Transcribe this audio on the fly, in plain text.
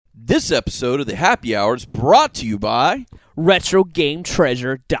This episode of the Happy Hour is brought to you by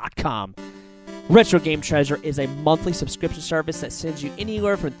RetroGameTreasure.com. Retro Game Treasure is a monthly subscription service that sends you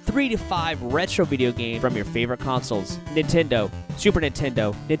anywhere from 3 to 5 retro video games from your favorite consoles. Nintendo, Super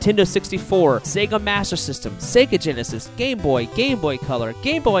Nintendo, Nintendo 64, Sega Master System, Sega Genesis, Game Boy Color,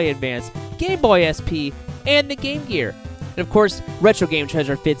 Game Boy Advance, Game Boy SP, and the Game Gear. And of course, Retro Game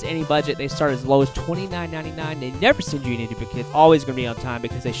Treasure fits any budget. They start as low as $29.99. They never send you any duplicates. Always going to be on time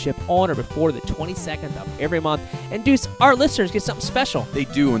because they ship on or before the 22nd of every month. And Deuce, our listeners get something special. They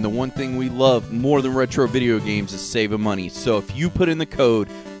do, and the one thing we love more than retro video games is saving money. So if you put in the code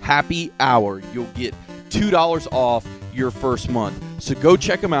Happy Hour, you'll get $2 off your first month. So go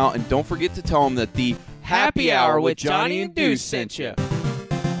check them out, and don't forget to tell them that the Happy Hour with Johnny and Deuce sent you.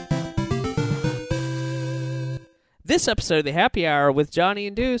 This episode of the Happy Hour with Johnny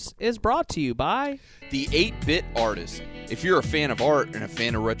and Deuce is brought to you by The 8-Bit Artist. If you're a fan of art and a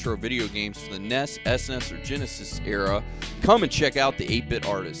fan of retro video games from the NES, SNES, or Genesis era, come and check out The 8-Bit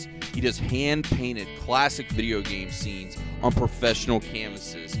Artist. He does hand-painted classic video game scenes on professional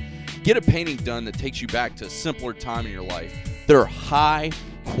canvases. Get a painting done that takes you back to a simpler time in your life. They're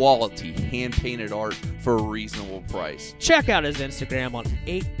high-quality hand-painted art for a reasonable price. Check out his Instagram on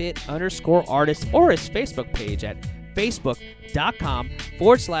 8bit_artist or his Facebook page at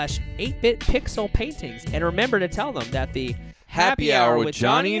facebook.com/8bitpixel paintings. And remember to tell them that the Happy Hour with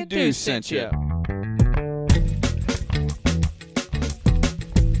Johnny and Deuce sent you.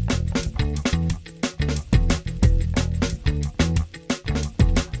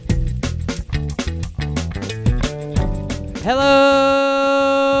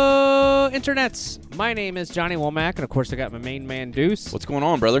 Hello, internets. My name is Johnny Womack, and of course I got my main man Deuce. What's going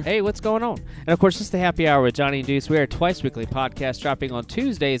on, brother? Hey, what's going on? And of course, this is the Happy Hour with Johnny and Deuce. We are a twice-weekly podcast dropping on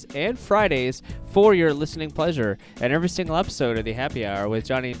Tuesdays and Fridays for your listening pleasure. And every single episode of the Happy Hour with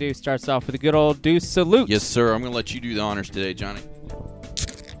Johnny and Deuce starts off with a good old Deuce salute. Yes, sir. I'm going to let you do the honors today, Johnny.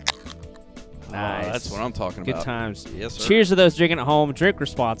 Nice. That's what I'm talking about. Good times. Yes, sir. Cheers to those drinking at home. Drink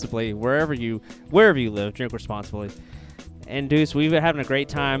responsibly. Wherever you live, drink responsibly. And Deuce, we've been having a great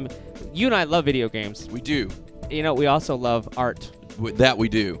time. You and I love video games. We do. You know, we also love art. That we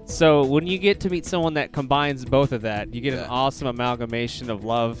do. So when you get to meet someone that combines both of that, you get an awesome amalgamation of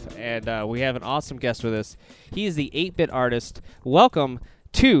love. And we have an awesome guest with us. He is the 8-Bit Artist. Welcome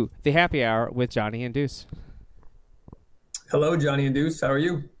to the Happy Hour with Johnny and Deuce. Hello, Johnny and Deuce. How are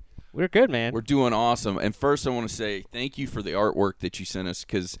you? We're good, man. We're doing awesome. And first, I want to say thank you for the artwork that you sent us,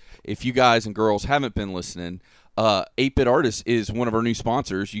 because if you guys and girls haven't been listening, 8-Bit Artist is one of our new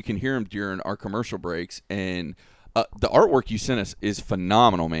sponsors. You can hear him during our commercial breaks, and the artwork you sent us is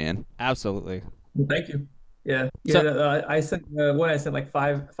phenomenal, man. Absolutely. Well, thank you. Yeah. So, I sent like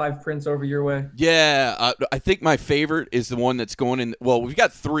five prints over your way. Yeah, I think my favorite is the one that's going in. Well, we've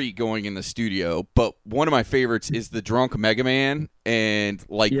got 3 going in the studio, but one of my favorites is the drunk Mega Man, and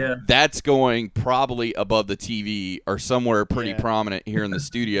that's going probably above the TV or somewhere pretty prominent here in the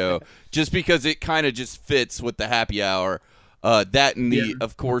studio, just because it kind of just fits with the Happy Hour. That and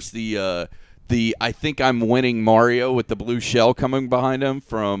of course the I think I'm winning Mario with the blue shell coming behind him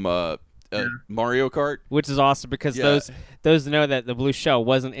from Mario Kart, which is awesome because those know that the blue shell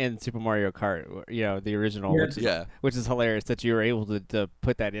wasn't in Super Mario Kart, you know, the original, which is hilarious that you were able to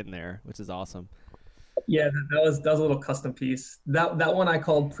put that in there, which is awesome. Yeah, that was a little custom piece. That one I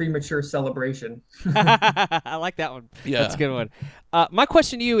called Premature Celebration. I like that one. Yeah, that's a good one. My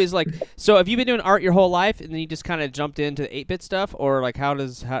question to you is so have you been doing art your whole life and then you just kind of jumped into 8-bit stuff, or how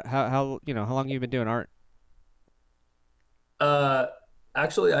long have you been doing art?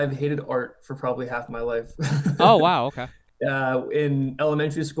 Actually, I've hated art for probably half my life. Oh, wow. Okay. In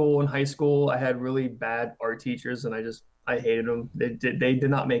elementary school and high school, I had really bad art teachers, and I hated them. They did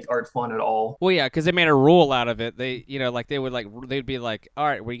not make art fun at all. Well, yeah, because they made a rule out of it. They'd be like, all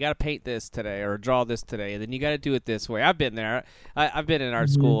right, well, you got to paint this today or draw this today, and then you got to do it this way. I've been there. I've been in art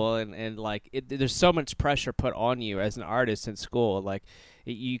school, and there's so much pressure put on you as an artist in school.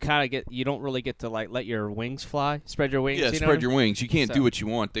 You don't really get to let your wings fly, spread your wings. Yeah, spread your wings. You can't do what you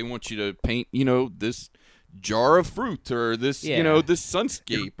want. They want you to paint, this jar of fruit or this, this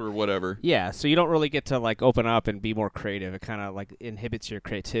sunscape or whatever. Yeah, so you don't really get to open up and be more creative. It kind of inhibits your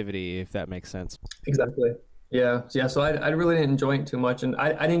creativity, if that makes sense. Exactly. Yeah. So I really didn't enjoy it too much, and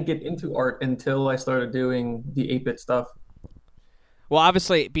I didn't get into art until I started doing the 8-bit stuff. Well,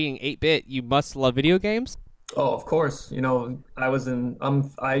 obviously, being 8-bit, you must love video games. Oh, of course.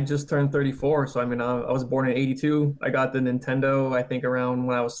 I just turned 34, so I was born in 82. I got the Nintendo, I think, around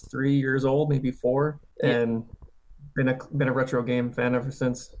when I was 3 years old, maybe 4. And been a retro game fan ever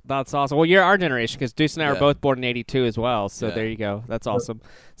since. That's awesome. Well, you're our generation because Deuce and I were both born in '82 as well. So Yeah. there you go. That's awesome.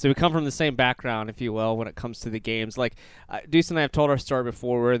 So we come from the same background, if you will, when it comes to the games. Like Deuce and I have told our story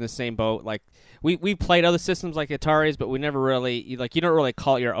before. We're in the same boat. Like we played other systems like Ataris, but we never really you don't really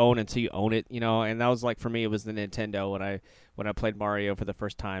call it your own until you own it, And that was like for me, it was the Nintendo when I played Mario for the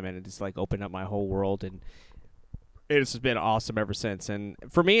first time, and it just like opened up my whole world, and it's just been awesome ever since. And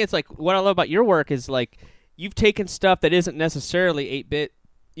for me, it's like what I love about your work is like you've taken stuff that isn't necessarily 8-bit,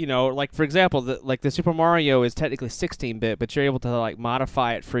 like for example, the Super Mario is technically 16-bit, but you're able to like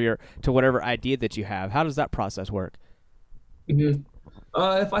modify it to whatever idea that you have. How does that process work? Mm-hmm.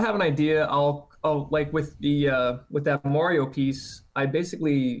 If I have an idea, I'll like with that Mario piece, I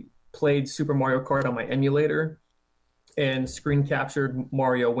basically played Super Mario Kart on my emulator and screen captured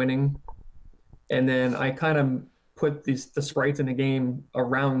Mario winning, and then I kind of put the sprites in the game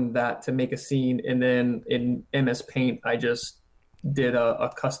around that to make a scene, and then in MS Paint I just did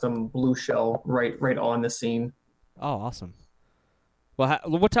a custom blue shell right on the scene. Oh, awesome. Well,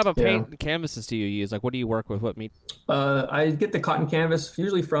 what type of paint canvases do you use? Like, what do you work with? I get the cotton canvas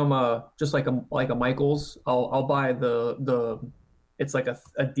usually from just like a Michaels. I'll buy the it's like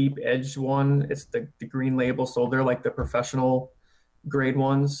a deep edged one. It's the green label, so they're like the professional grade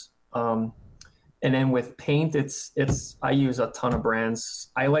ones. And then with paint, it's I use a ton of brands.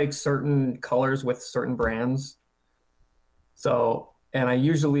 I like certain colors with certain brands. So, and I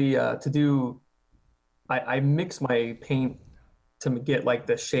usually I mix my paint to get like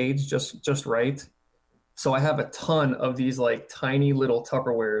the shades just right. So I have a ton of these like tiny little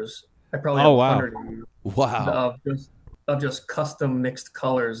Tupperwares. I probably have 100 of these. Wow. Of just custom mixed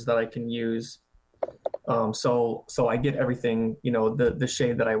colors that I can use. So I get everything, the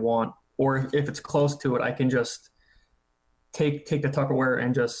shade that I want. Or if it's close to it, I can just take the Tupperware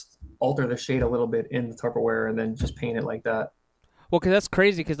and just alter the shade a little bit in the Tupperware and then just paint it like that. Well, because that's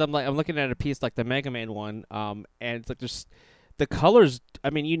crazy. Because I'm looking at a piece like the Mega Man one, and it's like just the colors. I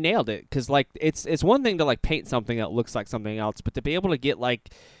mean, you nailed it. Because like it's one thing to like paint something that looks like something else, but to be able to get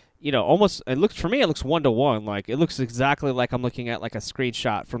like almost it looks 1-to-1. Like it looks exactly like I'm looking at like a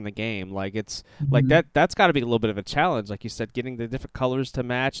screenshot from the game. Like it's like that's got to be a little bit of a challenge, like you said, getting the different colors to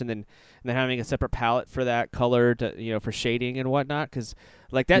match, and then having a separate palette for that color to for shading and whatnot. Because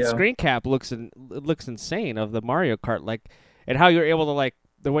like that screen cap looks insane of the Mario Kart, like, and how you're able to like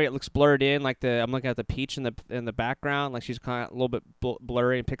the way it looks blurred in, like I'm looking at the Peach in the background, like she's kind of a little bit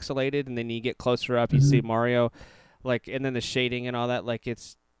blurry and pixelated, and then you get closer up, you see Mario, like, and then the shading and all that, like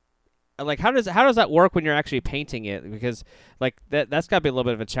it's. Like how does that work when you're actually painting it? Because like that's got to be a little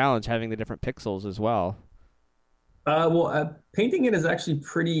bit of a challenge having the different pixels as well. Painting it is actually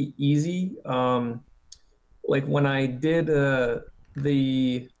pretty easy. Like when I did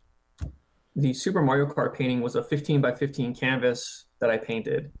the Super Mario Kart painting was a 15 by 15 canvas that I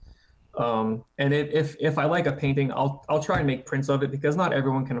painted. And if I like a painting, I'll try and make prints of it because not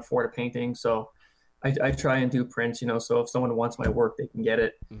everyone can afford a painting. So I try and do prints, so if someone wants my work, they can get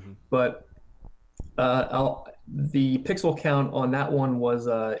it. Mm-hmm. But the pixel count on that one was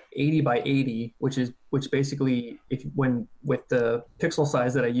 80 by 80, which basically with the pixel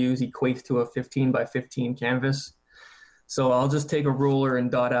size that I use equates to a 15 by 15 canvas. So I'll just take a ruler and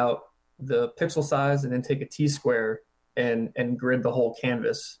dot out the pixel size, and then take a T-square and grid the whole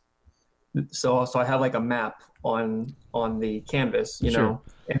canvas. So I have like a map on the canvas, Sure.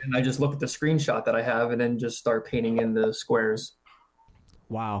 And then I just look at the screenshot that I have and then just start painting in the squares.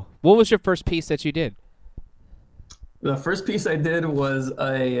 Wow. What was your first piece that you did? The first piece I did was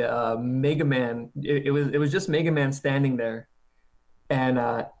a Mega Man. It was just Mega Man standing there, and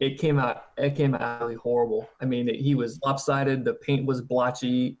it came out really horrible. I mean, he was lopsided. The paint was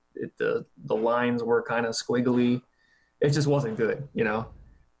blotchy. The lines were kind of squiggly. It just wasn't good,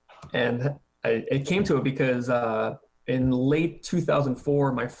 And it came to it because in late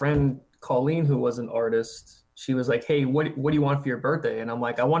 2004, my friend Colleen, who was an artist, she was like, "Hey, what do you want for your birthday?" And I'm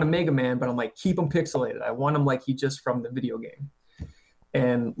like, "I want a Mega Man, but I'm like, keep him pixelated. I want him like he just from the video game."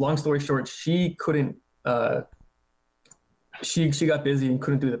 And long story short, she couldn't. She got busy and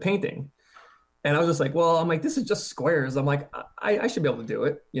couldn't do the painting. And I was just like, "Well, I'm like, this is just squares. I'm like, I should be able to do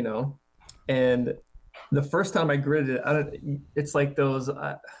it, And the first time I gridded it, it's like those.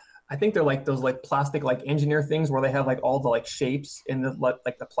 I think they're like those like plastic like engineer things where they have like all the like shapes in the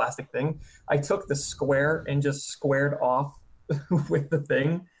like the plastic thing. I took the square and just squared off with the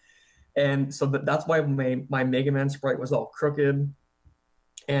thing, and so that's why my Mega Man sprite was all crooked.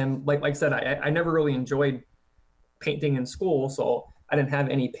 And like I said, I never really enjoyed painting in school, so I didn't have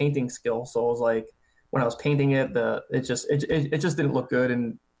any painting skill. So I was like, when I was painting it, it just didn't look good.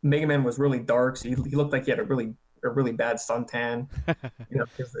 And Mega Man was really dark, so he looked like he had a really a really bad suntan,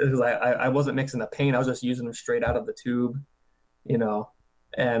 because I wasn't mixing the paint. I was just using them straight out of the tube, you know.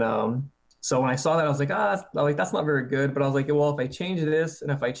 And so when I saw that, I was like, that's not very good. But I was like, well, if I change this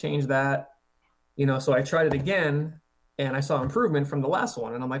and if I change that, so I tried it again and I saw improvement from the last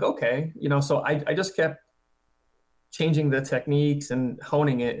one. And I'm like, okay, so I just kept changing the techniques and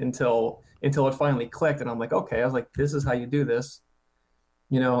honing it until it finally clicked. And I'm like, okay, I was like, this is how you do this,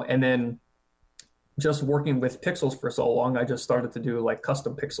 and then just working with pixels for so long, I just started to do like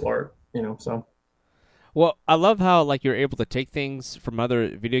custom pixel art, so. Well, I love how like you're able to take things from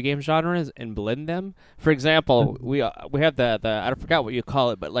other video game genres and blend them. For example, we have the I forgot what you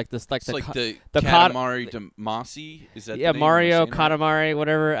call it, but like this it's the Katamari Damacy. Is that the name? Mario Katamari,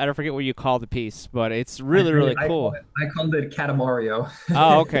 whatever. I don't forget what you call the piece, but it's really cool. I called it Katamario.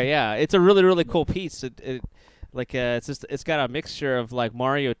 Oh, okay, yeah, it's a really cool piece. It's got a mixture of like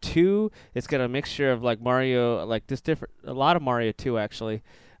Mario 2. It's got a mixture of like Mario, like a lot of Mario 2 actually.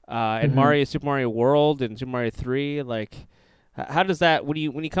 And Super Mario World and Super Mario 3, like, how does that, when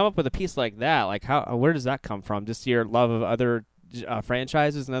you come up with a piece like that, like, where does that come from? Just your love of other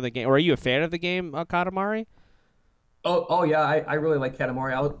franchises and other games? Or are you a fan of the game Katamari? Oh yeah, I really like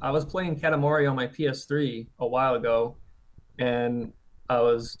Katamari. I was playing Katamari on my PS3 a while ago, and I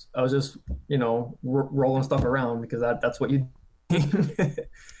was just rolling stuff around because that's what you do.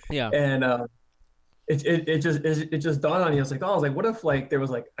 Yeah. And it just dawned on me. I was like, what if like there was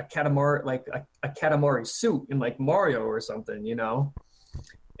like a Katamari suit in like Mario or something,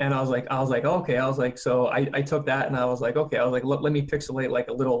 And I was like, okay. So I took that and I was like, okay. I was like, let me pixelate like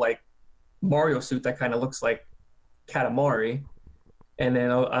a little like Mario suit that kind of looks like Katamari. And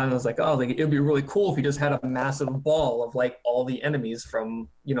then I was like, it would be really cool if you just had a massive ball of like all the enemies from,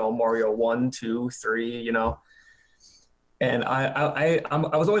 Mario 1, 2, 3, And I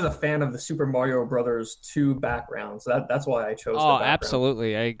was always a fan of the Super Mario Brothers 2 background, so that's why I chose. Oh,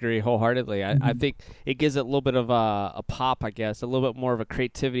 absolutely, I agree wholeheartely. I think it gives it a little bit of a pop, I guess, a little bit more of a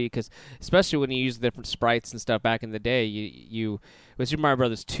creativity, because especially when you use different sprites and stuff back in the day, you with Super Mario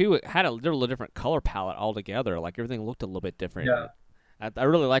Brothers 2, it had a little different color palette altogether. Like everything looked a little bit different. Yeah. I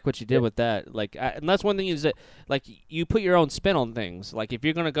really like what you did with that. Like, and that's one thing is that, like, you put your own spin on things. Like, if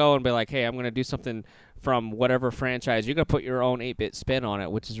you're gonna go and be like, "Hey, I'm gonna do something from whatever franchise," you're gonna put your own 8-bit spin on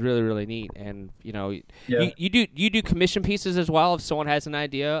it, which is really neat. And you do commission pieces as well if someone has an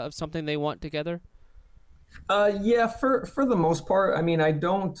idea of something they want together. Yeah, for the most part. I mean, I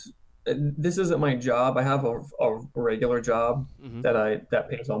don't. This isn't my job. I have a regular job that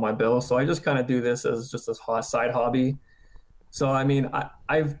pays all my bills. So I just kind of do this as just a side hobby. So I mean,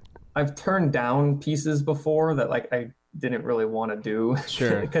 I've turned down pieces before that like I didn't really want to do.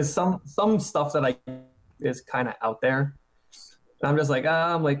 Sure. Because some stuff that is kind of out there. And I'm just like,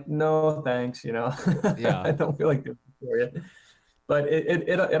 I'm like, no, thanks, Yeah. I don't feel like doing it for you. But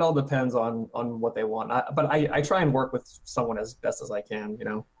it all depends on what they want. But I try and work with someone as best as I can,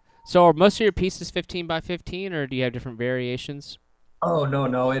 So are most of your pieces 15 by 15, or do you have different variations? Oh,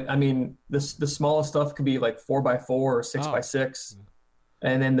 no. I mean, the smallest stuff could be like 4x4 or 6x6.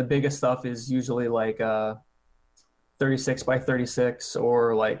 And then the biggest stuff is usually like 36 by 36,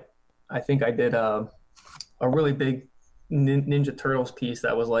 or like, I think I did a really big Ninja Turtles piece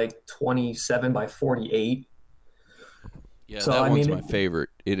that was like 27 by 48. Yeah, so, that one's my favorite.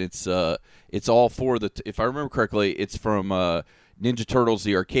 It's all for if I remember correctly, it's from Ninja Turtles,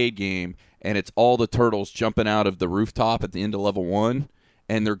 the arcade game, and it's all the turtles jumping out of the rooftop at the end of level 1,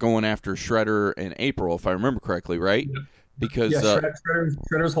 and they're going after Shredder and April, if I remember correctly, right? Yeah. Because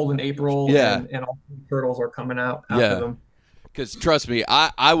Shredder's holding April, and all the turtles are coming out after them. Because trust me,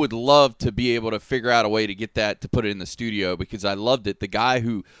 I would love to be able to figure out a way to get that to put it in the studio, because I loved it. The guy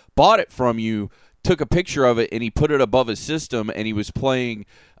who bought it from you took a picture of it and he put it above his system, and he was playing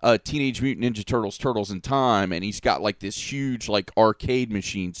Teenage Mutant Ninja Turtles: Turtles in Time, and he's got like this huge like arcade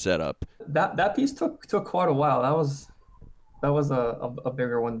machine set up. That piece took quite a while. That was a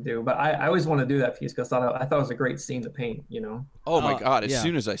bigger one to do, but I always want to do that piece because I thought it was a great scene to paint. Oh my God! As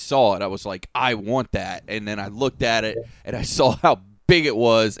soon as I saw it, I was like, I want that. And then I looked at it and I saw how big it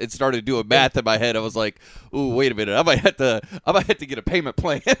was and started doing math in my head. I was like, "Ooh, wait a minute! I might have to get a payment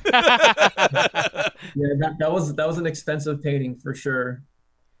plan." Yeah, that was an expensive painting for sure.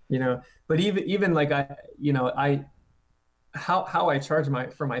 But even like how I charge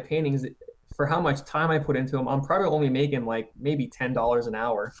for my paintings, for how much time I put into them, I'm probably only making like maybe $10 an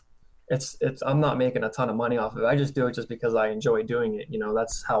hour. I'm not making a ton of money off of it. I just do it just because I enjoy doing it.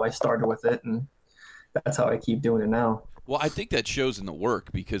 That's how I started with it, and that's how I keep doing it now. Well, I think that shows in the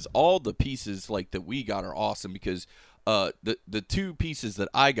work, because all the pieces like that we got are awesome, because The two pieces that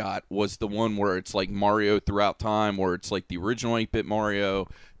I got was the one where it's like Mario throughout time, where it's like the original 8-bit Mario,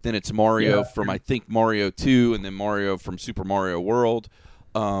 then it's Mario from I think Mario 2, and then Mario from Super Mario World,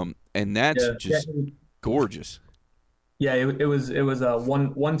 and that's just gorgeous. Yeah, it was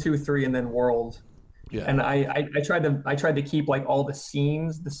 1, 2, 3, and then World. Yeah, and I tried to keep like all the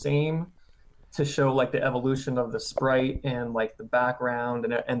scenes the same to show like the evolution of the sprite and like the background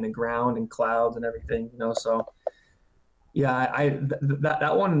and the ground and clouds and everything, So yeah,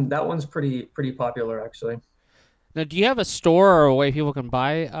 that one's pretty popular actually. Now, do you have a store or a way people can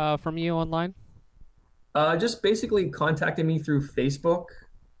buy from you online? Just basically contacting me through Facebook.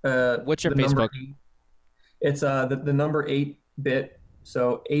 What's your Facebook? It's the number 8-bit,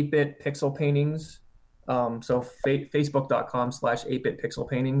 so 8-bit pixel paintings. So facebook.com/8-bit pixel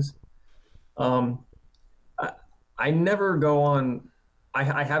paintings. I never go on.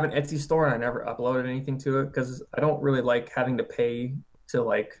 I have an Etsy store and I never uploaded anything to it because I don't really like having to pay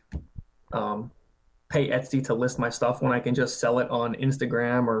to pay Etsy to list my stuff when I can just sell it on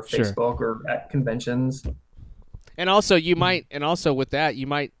Instagram or Facebook or at conventions. And also with that, you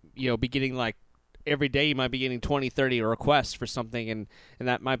might, be getting like every day you might be getting 20, 30 requests for something and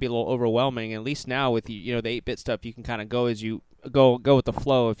that might be a little overwhelming. At least now with the 8-bit stuff, you can kind of go as you go with the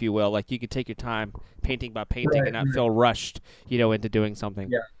flow, if you will. Like you could take your time painting by painting and not feel rushed, into doing something.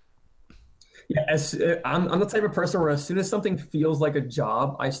 Yeah. Yeah, I'm the type of person where as soon as something feels like a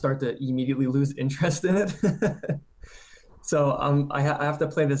job, I start to immediately lose interest in it. So I have to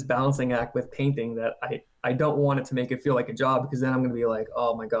play this balancing act with painting that I don't want it to make it feel like a job because then I'm going to be like,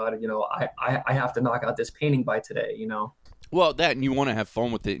 oh my God, I have to knock out this painting by today, Well, that, and you want to have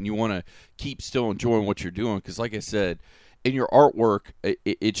fun with it and you want to keep still enjoying what you're doing because like I said, in your artwork,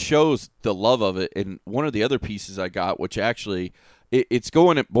 it shows the love of it. And one of the other pieces I got, which actually it's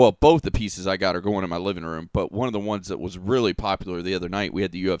going both the pieces I got are going in my living room, but one of the ones that was really popular the other night, we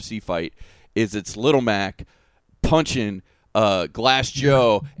had the UFC fight, is it's Little Mac punching Glass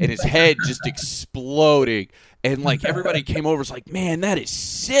Joe and his head just exploding. And like everybody came over, was like, man, that is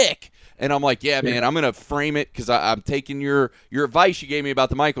sick. And I'm like, yeah, man, I'm going to frame it because I'm taking your advice you gave me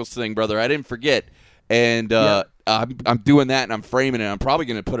about the Michaels thing, brother. I didn't forget. And I'm doing that and I'm framing it. I'm probably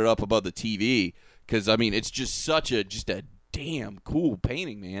going to put it up above the TV because, I mean, it's just such a damn cool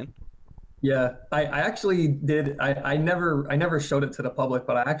painting, man. Yeah, I actually did. I never showed it to the public,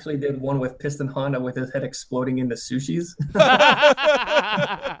 but I actually did one with Piston Honda with his head exploding into sushis.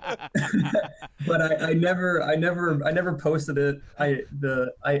 But I never posted it. I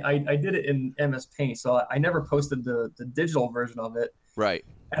did it in MS Paint, so I never posted the digital version of it. Right.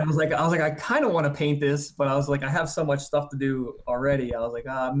 And I was like, I kind of want to paint this, but I was like, I have so much stuff to do already. I was like,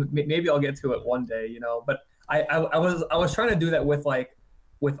 maybe I'll get to it one day, But I was trying to do that with I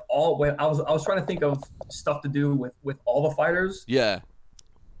was trying to think of stuff to do with all the fighters. Yeah.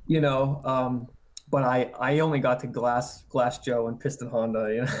 But I only got to Glass Joe and Piston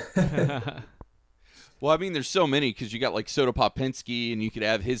Honda. Well, I mean, there's so many because you got like Soda Pop Penske, and you could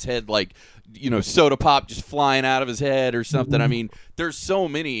have his head Soda Pop just flying out of his head or something. Mm-hmm. I mean, there's so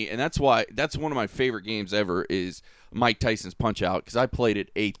many, and that's one of my favorite games ever is Mike Tyson's Punch-Out because I played it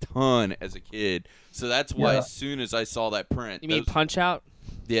a ton as a kid. So that's why as soon as I saw that print, you mean Punch-Out?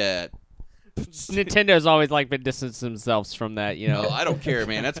 Yeah. Nintendo's always been distancing themselves from that, No, I don't care,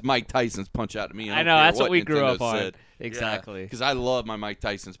 man. That's Mike Tyson's Punch-Out to me. I know, that's what we grew up on. Exactly. Because I love my Mike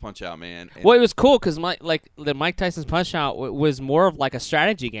Tyson's Punch-Out, man. And well, it was cool because the Mike Tyson's Punch-Out was more of like a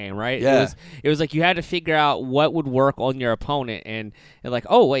strategy game, right? Yeah. It was like you had to figure out what would work on your opponent, and like,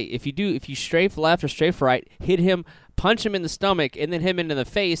 oh wait, if you strafe left or strafe right, hit him, punch him in the stomach, and then hit him into the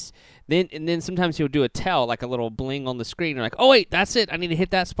face. Then sometimes he'll do a tell, like a little bling on the screen. You're like, oh wait, that's it. I need to hit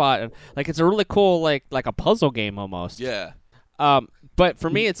that spot. And, like it's a really cool like a puzzle game almost. Yeah. But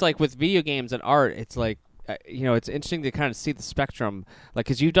for me, it's like with video games and art, it's like it's interesting to kind of see the spectrum, like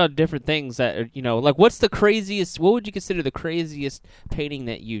because you've done different things that like what's the craziest? What would you consider the craziest painting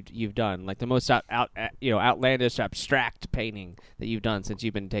that you've done? Like the most outlandish, abstract painting that you've done since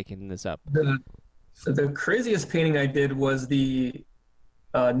you've been taking this up. The craziest painting I did was the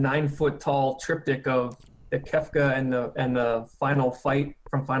 9-foot tall triptych of the Kefka and the final fight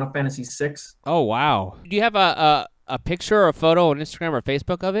from Final Fantasy VI. Oh wow! Do you have a picture or a photo on Instagram or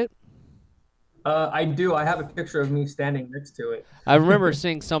Facebook of it? I do. I have a picture of me standing next to it. I remember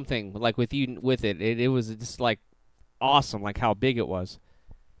seeing something like with you with it. It was just like awesome, like how big it was.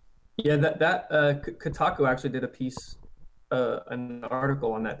 Yeah, that Kotaku actually did a piece, an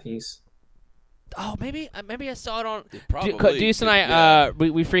article on that piece. Oh, maybe I saw it on. Probably. Deuce and I,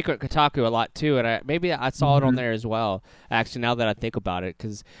 we frequent Kotaku a lot too, and maybe I saw it on there as well. Actually, now that I think about it,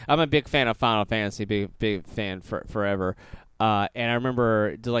 because I'm a big fan of Final Fantasy, big fan forever. And I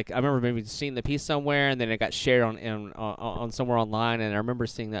remember maybe seeing the piece somewhere, and then it got shared on somewhere online, and I remember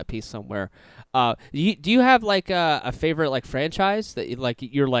seeing that piece somewhere. Do you have like a favorite like franchise that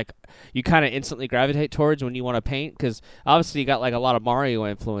you kind of instantly gravitate towards when you want to paint? Because obviously you got like a lot of Mario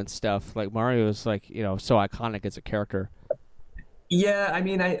influence stuff. Like Mario is like so iconic as a character. Yeah, I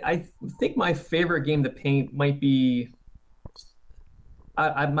mean, I think my favorite game to paint might be.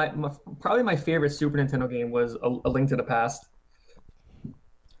 Probably my favorite Super Nintendo game was A Link to the Past.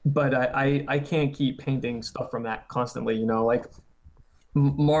 But I can't keep painting stuff from that constantly, like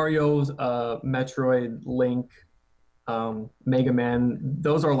Mario's, Metroid, Link, Mega Man.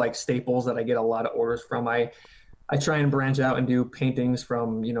 Those are like staples that I get a lot of orders from. I try and branch out and do paintings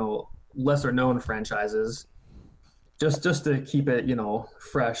from, lesser known franchises just to keep it,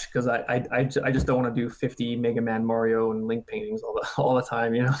 fresh, because I just don't want to do 50 Mega Man, Mario, and Link paintings all the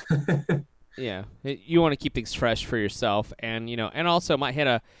time, Yeah, you want to keep things fresh for yourself, and and also might hit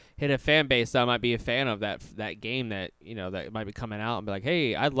a fan base that might be a fan of that game that that might be coming out and be like,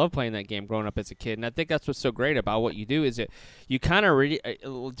 hey, I love playing that game growing up as a kid. And I think that's what's so great about what you do is that you kind of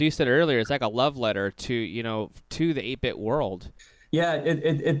you said earlier, it's like a love letter to to the 8-bit world. Yeah,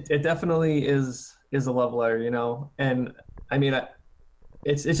 it definitely is a love letter, and I mean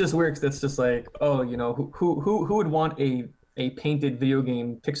it's just weird because it's just like, oh, who would want a painted video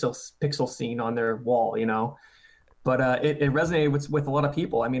game pixel scene on their wall, but it resonated with a lot of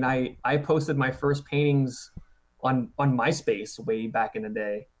people. I mean, I posted my first paintings on MySpace way back in the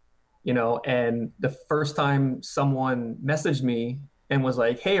day, and the first time someone messaged me and was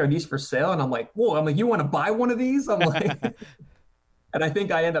like, hey, are these for sale? And I'm like, whoa, you want to buy one of these? I'm like, and I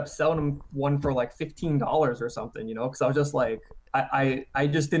think I ended up selling them one for like $15 or something, because I was just like, I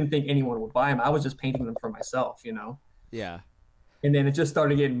just didn't think anyone would buy them. I was just painting them for myself, Yeah. And then it just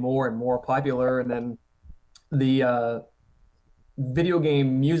started getting more and more popular. And then the video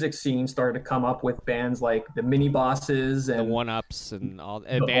game music scene started to come up with bands like the Mini Bosses and the 1UPs and all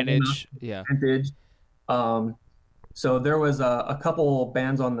Advantage. Yeah. Advantage. So there was a couple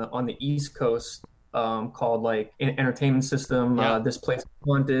bands on the East Coast called like Entertainment System, This Place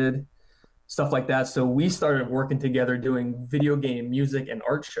Haunted, stuff like that. So we started working together doing video game music and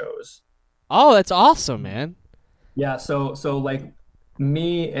art shows. Oh, that's awesome, man. Yeah, so like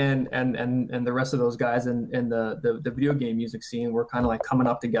me and the rest of those guys in the video game music scene were kind of like coming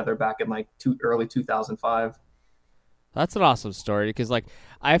up together back in like early 2005. That's an awesome story because like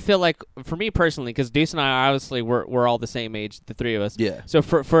I feel like for me personally, because Deuce and I obviously we're all the same age, the three of us. Yeah. So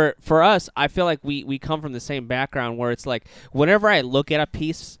for us, I feel like we come from the same background where it's like whenever I look at a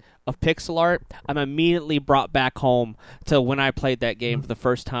piece of pixel art, I'm immediately brought back home to when I played that game for the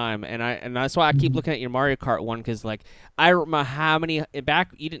first time, and that's why I keep looking at your Mario Kart one because like I remember how many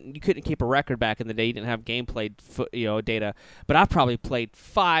back you couldn't keep a record back in the day. You didn't have gameplay data, but I probably played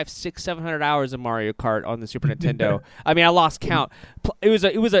 500, 600, 700 hours of Mario Kart on the Super Nintendo. I mean, I lost count. It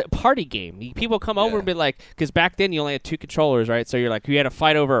was a party game. People come over and be like, because back then you only had 2 controllers, right? So you're like, you had to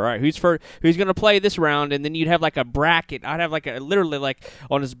fight over, all right, who's gonna play this round, and then you'd have like a bracket. I'd have like literally like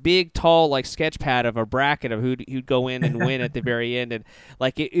on this big tall like sketch pad of a bracket of who'd go in and win at the very end, and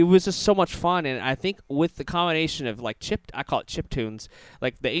like it was just so much fun. And I think with the combination of like I call it chip tunes,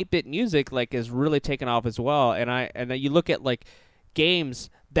 like the 8-bit music like is really taken off as well. And you look at like games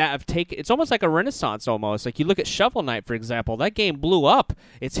that have taken, it's almost like a renaissance almost. Like you look at Shovel Knight, for example, that game blew up.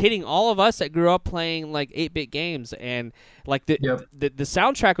 It's hitting all of us that grew up playing like 8-bit games, and like the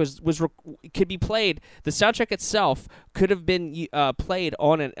soundtrack could be played. The soundtrack itself could have been played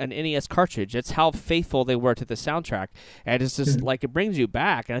on an NES cartridge. That's how faithful they were to the soundtrack, and it's just like it brings you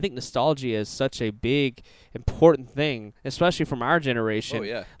back. And I think nostalgia is such a big, important thing, especially from our generation. Oh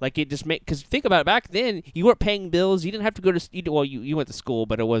yeah, like it just because think about it, back then you weren't paying bills. You didn't have to go to you went to school,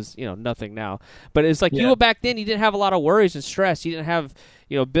 but it was nothing now. But it's like you go back then, you didn't have a lot of worries and stress. You didn't have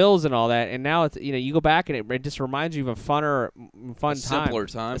bills and all that, and now it's you go back and it just reminds you of a fun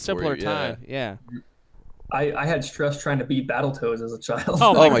time, simpler time. Yeah. I had stress trying to beat Battletoads as a child.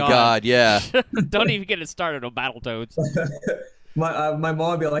 Oh my God, yeah. Don't even get it started on Battletoads. My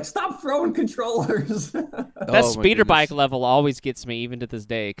mom would be like, "Stop throwing controllers." That speeder bike level always gets me even to this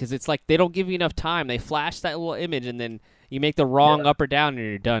day because it's like they don't give you enough time. They flash that little image and then you make the wrong up or down and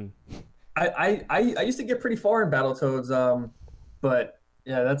you're done. I used to get pretty far in Battletoads, but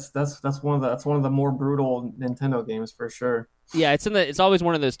yeah, that's one of the more brutal Nintendo games for sure. Yeah, it's always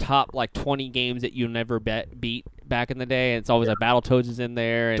one of those top like 20 games that you never beat back in the day, and it's always like Battletoads is in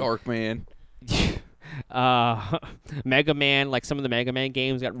there. And Darkman. Mega Man, like some of the Mega Man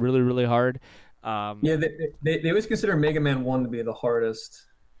games got really, really hard. Yeah, they always consider Mega Man 1 to be the hardest.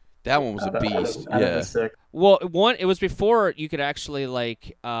 That one was a beast. Out of the six. Well, it was before you could actually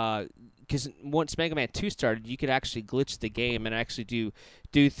like, because once Mega Man 2 started, you could actually glitch the game and actually do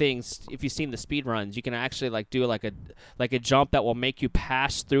things. If you've seen the speed runs, you can actually like do like a jump that will make you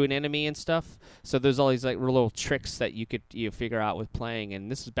pass through an enemy and stuff. So there's all these like little tricks that you could figure out with playing.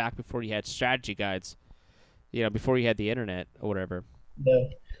 And this is back before you had strategy guides, before you had the internet or whatever. Yeah.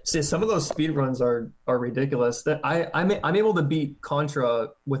 See, some of those speed runs are ridiculous. That I'm able to beat Contra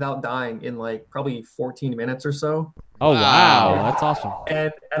without dying in like probably 14 minutes or so. Oh wow, that's awesome.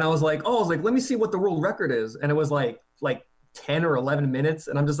 And I was like, let me see what the world record is, and it was like 10 or 11 minutes,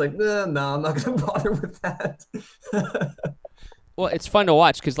 and I'm just like, no, I'm not gonna bother with that. Well, it's fun to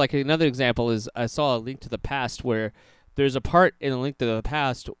watch because like another example is I saw A Link to the Past where there's a part in A Link to the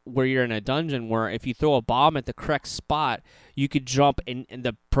Past where you're in a dungeon where if you throw a bomb at the correct spot, you could jump and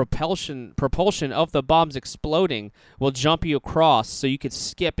the propulsion of the bombs exploding will jump you across so you could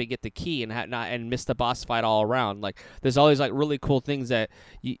skip and get the key and miss the boss fight all around. Like there's always like really cool things that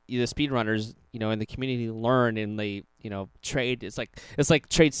the speedrunners, in the community learn and they, trade. It's like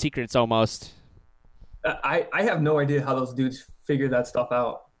trade secrets almost. I have no idea how those dudes figure that stuff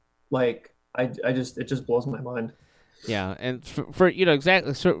out. Like it just blows my mind. Yeah, and for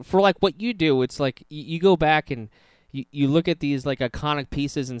exactly for like what you do, it's like you go back and you look at these like iconic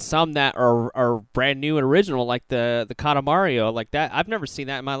pieces and some that are brand new and original, like the Katamari, like that. I've never seen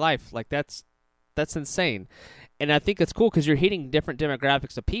that in my life. Like that's insane, and I think it's cool because you're hitting different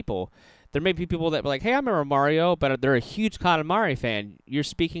demographics of people. There may be people that be like, "Hey, I remember Mario," but they're a huge Katamari fan. You're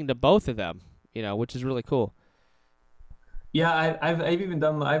speaking to both of them, which is really cool. Yeah,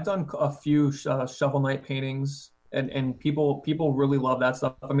 I've done a few Shovel Knight paintings. And people really love that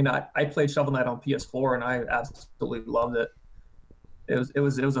stuff. I mean, I played Shovel Knight on PS4 and I absolutely loved it. It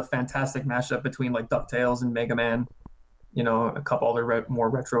was a fantastic mashup between like DuckTales and Mega Man, a couple other more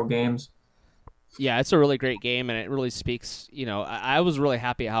retro games. Yeah, it's a really great game and it really speaks. I was really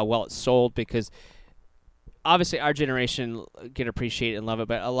happy at how well it sold because obviously our generation can appreciate it and love it,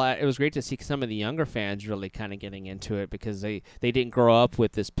 but it was great to see some of the younger fans really kind of getting into it because they didn't grow up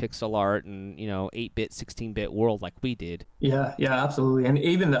with this pixel art and 8-bit 16-bit world like we did. Yeah, absolutely. And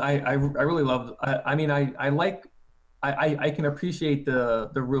even I really love I can appreciate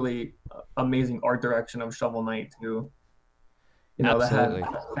the really amazing art direction of Shovel Knight too. Absolutely.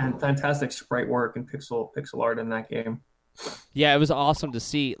 That had fantastic sprite work and pixel art in that game. Yeah, it was awesome to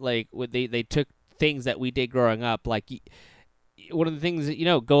see like what they took things that we did growing up, like one of the things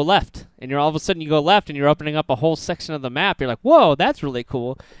that go left and you're all of a sudden you go left and you're opening up a whole section of the map. You're like, whoa, that's really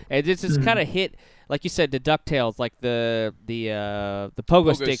cool. And it's just kind of hit, like you said, the DuckTales, like the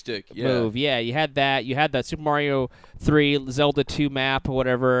pogo stick move. Yeah, you had that. You had that Super Mario 3, Zelda 2 map or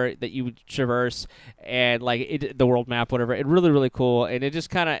whatever that you would traverse, and like the world map, whatever. It really, really cool. And it just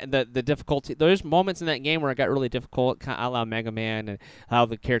kind of the difficulty. There's moments in that game where it got really difficult, kind of a la Mega Man, and how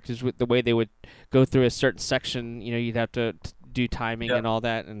the characters the way they would go through a certain section. You'd have to do timing and all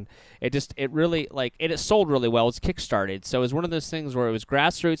that, and it really it sold really well. It was kickstarted, so it was one of those things where it was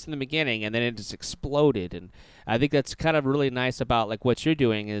grassroots in the beginning and then it just exploded. And I think that's kind of really nice about like what you're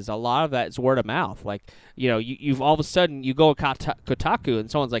doing is a lot of that is word of mouth. Like you've all of a sudden you go to Kotaku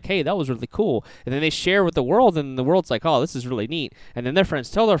and someone's like, hey, that was really cool, and then they share with the world and the world's like, oh, this is really neat, and then their friends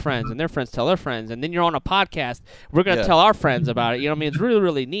tell their friends and their friends tell their friends, and then you're on a podcast, we're gonna tell our friends about it. It's really,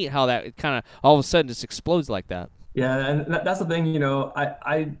 really neat how that kind of all of a sudden just explodes like that. Yeah, and that's the thing,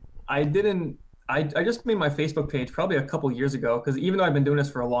 I just made my Facebook page probably a couple years ago because even though I've been doing this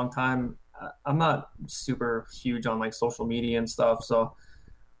for a long time, I'm not super huge on like social media and stuff. So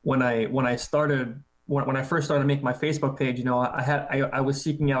when I first started making my Facebook page, I was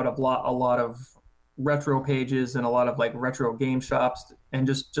seeking out a lot of retro pages and a lot of like retro game shops and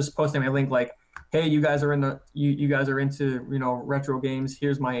just posting my link like, hey, you guys are into retro games.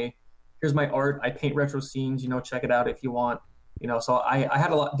 Here's my art. I paint retro scenes, check it out if you want. So I had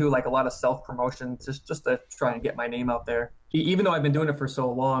to do like a lot of self-promotion just to try and get my name out there. Even though I've been doing it for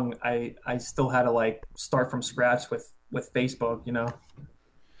so long, I still had to like start from scratch with Facebook,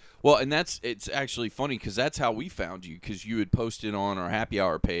 Well, and it's actually funny because that's how we found you, because you had posted on our happy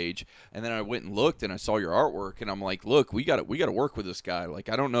hour page, and then I went and looked and I saw your artwork, and I'm like, look, we got to work with this guy. Like,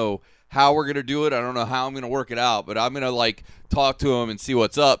 I don't know how we're gonna do it. I don't know how I'm gonna work it out, but I'm gonna like talk to him and see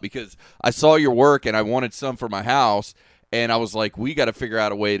what's up because I saw your work and I wanted some for my house, and I was like, we got to figure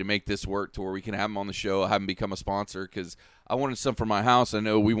out a way to make this work to where we can have him on the show, have him become a sponsor, because I wanted some for my house. I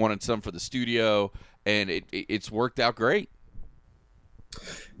know we wanted some for the studio, and it's worked out great.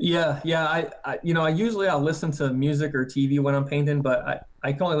 Yeah, yeah. I usually I'll listen to music or TV when I'm painting, but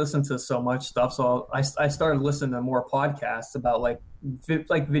I can only listen to so much stuff. So I started listening to more podcasts about like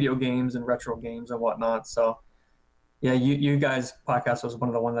video games and retro games and whatnot. So yeah, you guys' podcast was one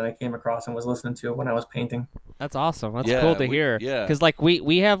of the ones that I came across and was listening to when I was painting. That's awesome. That's cool to hear. Yeah. Because, like,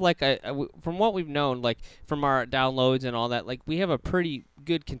 we have, like, from what we've known, like, from our downloads and all that, like, we have a pretty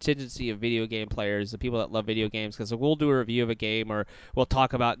good contingency of video game players, the people that love video games, because we'll do a review of a game or we'll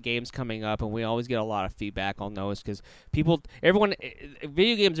talk about games coming up, and we always get a lot of feedback on those because video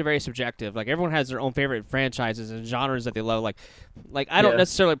games are very subjective. Like, everyone has their own favorite franchises and genres that they love. Like I don't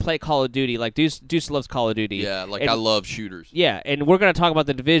necessarily play Call of Duty. Like, Deuce loves Call of Duty. Yeah, like, I love shooters. Yeah, and we're going to talk about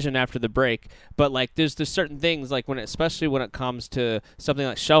The Division after the break, but, like, there's certain things, like, especially when it comes to something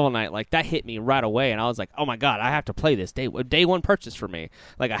like Shovel Knight, like, that hit me right away, and I was like, oh my god, I have to play this. Day one purchase for me.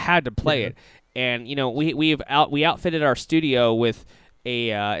 Like, I had to play it. And, you know, we outfitted our studio with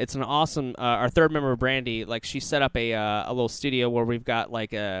it's an awesome, our third member, Brandy, like, she set up a little studio where we've got,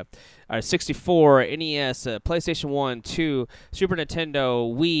 like, a 64, NES, PlayStation 1, 2, Super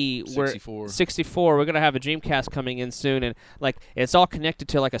Nintendo, Wii, 64. We're going to have a Dreamcast coming in soon, and, like, it's all connected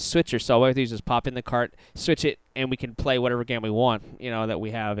to, like, a switcher, so all we have to do is just pop in the cart, switch it, and we can play whatever game we want, you know, that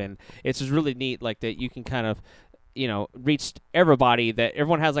we have. And it's just really neat, like, that you can kind of, you know, reached everybody, that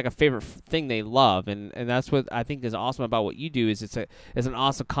everyone has, like, a favorite thing they love, and that's what I think is awesome about what you do. Is it's an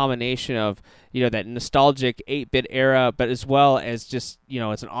awesome combination of, you know, that nostalgic 8-bit era, but as well as just, you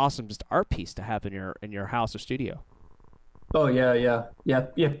know, it's an awesome just art piece to have in your house or studio. Oh yeah.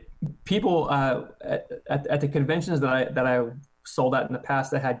 People at the conventions that I sold at in the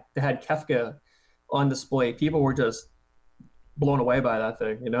past, that had Kefka on display. People were just blown away by that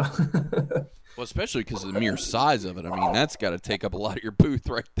thing, you know. Well, especially because of the mere size of it. I mean, that's got to take up a lot of your booth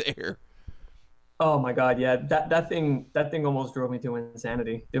right there. Oh my god, yeah. That thing almost drove me to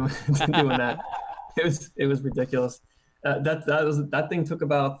insanity doing that. It was ridiculous. That thing took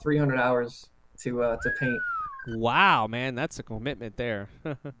about 300 hours to paint. Wow, man, that's a commitment there.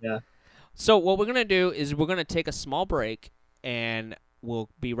 Yeah. So what we're gonna do is we're gonna take a small break, and we'll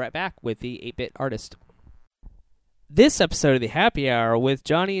be right back with the 8-bit artist. This episode of the Happy Hour with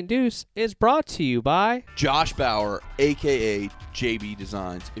Johnny and Deuce is brought to you by Josh Bauer, a.k.a. JB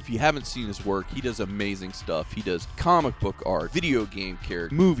Designs. If you haven't seen his work, he does amazing stuff. He does comic book art, video game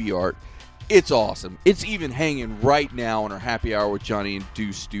character, movie art. It's awesome. It's even hanging right now in our Happy Hour with Johnny and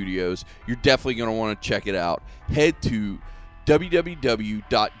Deuce studios. You're definitely going to want to check it out. Head to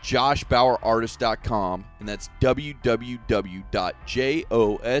www.joshbauerartist.com, and that's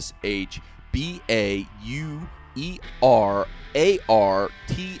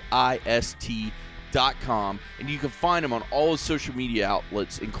www.joshbauerartist.com, and you can find him on all his social media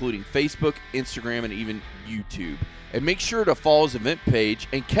outlets, including Facebook, Instagram, and even YouTube. And make sure to follow his event page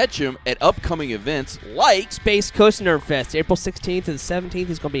and catch him at upcoming events like Space Coast Nerd Fest, April 16th and 17th.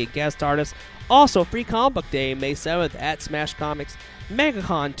 He's going to be a guest artist. Also, Free Comic Book Day, May 7th at Smash Comics.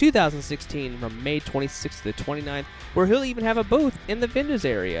 MegaCon 2016 from May 26th to the 29th, where he'll even have a booth in the vendors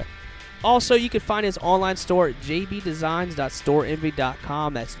area. Also, you can find his online store at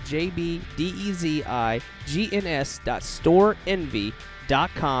jbdesigns.storeenvy.com. That's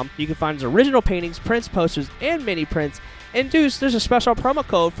jbdesigns.storeenvy.com. You can find his original paintings, prints, posters, and mini prints. And Deuce, there's a special promo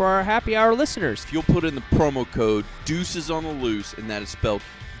code for our Happy Hour listeners. If you'll put in the promo code Deuces on the Loose, and that is spelled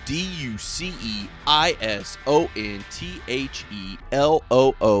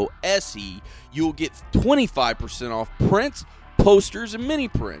DUCEISONTHELOOSE, you'll get 25% off prints, posters, and mini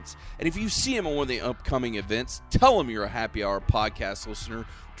prints. And if you see him on one of the upcoming events, tell him you're a Happy Hour podcast listener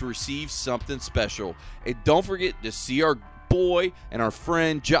to receive something special. And don't forget to see our boy and our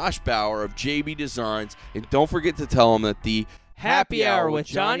friend Josh Bauer of JB Designs, and don't forget to tell him that the Happy Hour with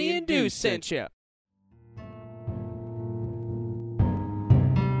Johnny and Deuce sent you.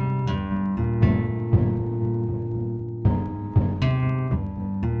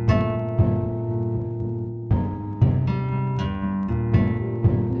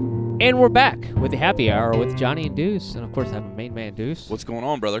 And we're back with the Happy Hour with Johnny and Deuce. And, of course, I have a main man, Deuce. What's going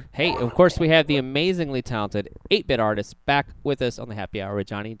on, brother? Hey, of course, we have the amazingly talented 8-bit artist back with us on the Happy Hour with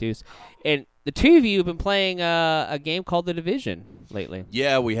Johnny and Deuce. And the two of you have been playing a game called The Division lately.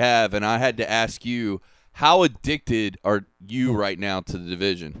 Yeah, we have. And I had to ask you, how addicted are you right now to The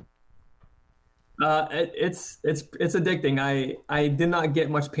Division? It's addicting. I did not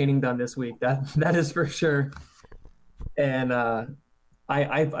get much painting done this week. That is for sure. And I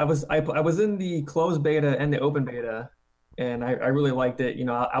was in the closed beta and the open beta, and I really liked it. You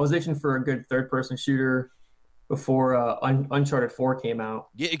know, I was itching for a good third-person shooter before Uncharted 4 came out.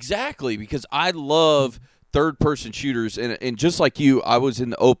 Yeah, exactly, because I love third-person shooters, and just like you, I was in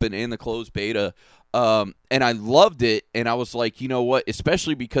the open and the closed beta, and I loved it, and I was like, you know what,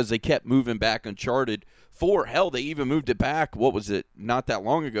 especially because they kept moving back Uncharted 4. Hell, they even moved it back, what was it, not that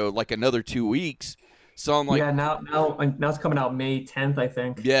long ago, like another 2 weeks. So I'm like, yeah, now it's coming out May 10th, I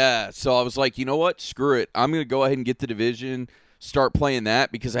think. Yeah, so I was like, you know what, screw it. I'm going to go ahead and get the Division, start playing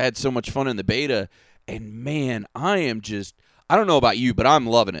that, because I had so much fun in the beta, and man, I don't know about you, but I'm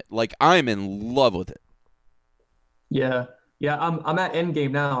loving it. Like, I'm in love with it. Yeah, I'm at end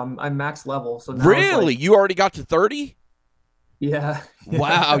game now. I'm max level. So now really, you already got to 30? Yeah.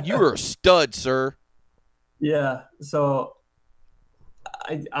 Wow, you are a stud, sir. Yeah. So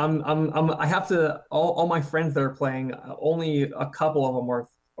I have to all my friends that are playing. Only a couple of them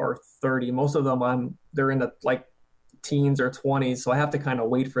are 30. Most of them they're in the like teens or 20s. So I have to kind of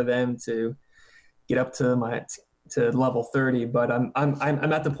wait for them to get up to level 30. But I'm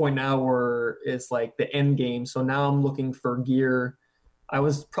at the point now where it's like the end game. So now I'm looking for gear. I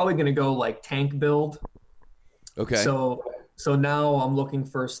was probably gonna go like tank build. Okay. So now I'm looking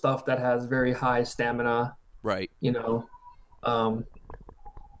for stuff that has very high stamina. Right. You know,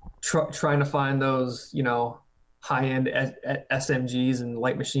 trying to find those, high-end SMGs and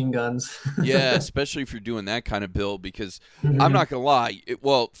light machine guns. Yeah, especially if you're doing that kind of build, because Mm-hmm. I'm not going to lie.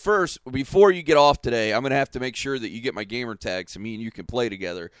 First, before you get off today, I'm going to have to make sure that you get my gamer tag so me and you can play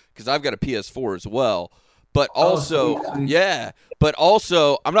together, because I've got a PS4 as well. But also, sweet. yeah, but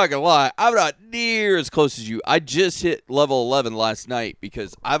also, I'm not going to lie, I'm not near as close as you. I just hit level 11 last night,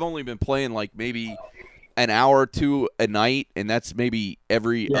 because I've only been playing like maybe an hour or two a night, and that's maybe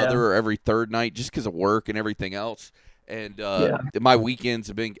every other or every third night, just because of work and everything else. And my weekends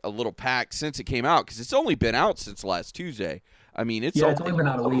have been a little packed since it came out, because it's only been out since last Tuesday. I mean, it's only been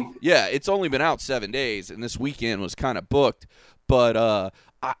out a week. Yeah, it's only been out 7 days, and this weekend was kind of booked. But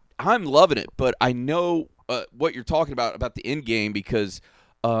I'm loving it. But I know what you're talking about the end game, because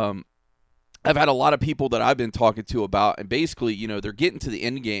I've had a lot of people that I've been talking to about, and basically, they're getting to the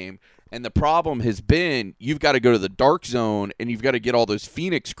end game. And the problem has been, you've got to go to the Dark Zone, and you've got to get all those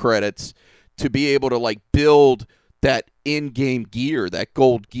Phoenix credits to be able to like build that in-game gear, that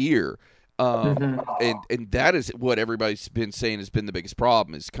gold gear. And that is what everybody's been saying has been the biggest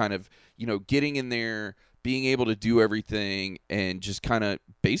problem, is kind of, getting in there, being able to do everything, and just kind of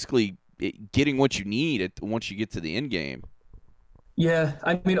basically getting what you need once you get to the end game. Yeah,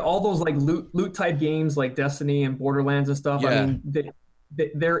 I mean, all those like loot type games like Destiny and Borderlands and stuff. Yeah. I mean,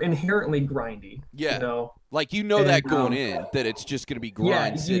 they're inherently grindy. Yeah, like that going in, that it's just going to be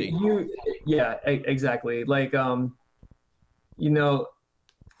grind city. Exactly. Like with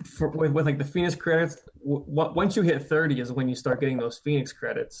like the Phoenix credits, once you hit 30 is when you start getting those Phoenix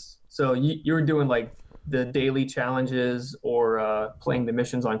credits. So you're doing like the daily challenges or playing the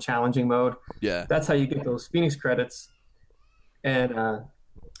missions on challenging mode. Yeah, that's how you get those Phoenix credits. And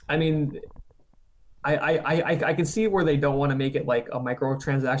I mean, I can see where they don't want to make it like a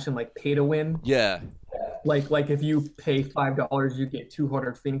microtransaction, like pay to win. Yeah. Like if you pay $5, you get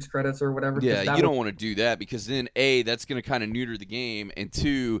 200 Phoenix credits or whatever. Yeah, you don't want to do that, because then A, that's going to kind of neuter the game, and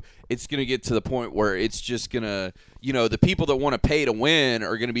two, it's going to get to the point where it's just going to, the people that want to pay to win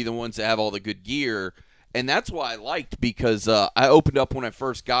are going to be the ones that have all the good gear. And that's why I liked, because I opened up when I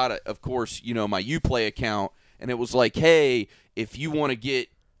first got it, of course, my Uplay account, and it was like, hey, if you want to get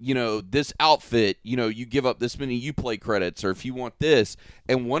this outfit, you give up this many Uplay credits, or if you want this.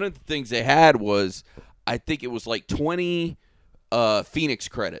 And one of the things they had was, I think it was like 20 Phoenix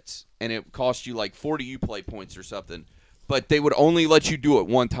credits, and it cost you like 40 Uplay points or something. But they would only let you do it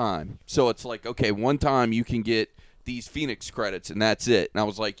one time. So it's like, okay, one time you can get these Phoenix credits, and that's it. And I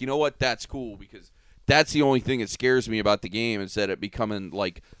was like, you know what? That's cool, because that's the only thing that scares me about the game, is that it becoming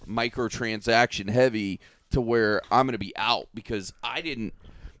like microtransaction heavy, to where I'm going to be out, because I didn't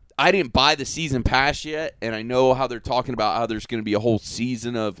buy the season pass yet, and I know how they're talking about how there's going to be a whole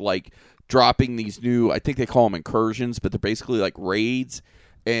season of like dropping these new, I think they call them incursions, but they're basically like raids,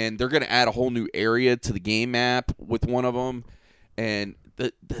 and they're going to add a whole new area to the game map with one of them. And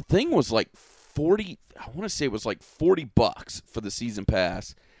the thing was like 40, I want to say it was like $40 for the season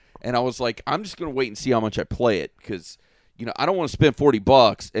pass. And I was like, I'm just going to wait and see how much I play it, because I don't want to spend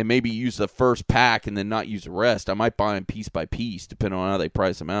 $40 and maybe use the first pack and then not use the rest. I might buy them piece by piece, depending on how they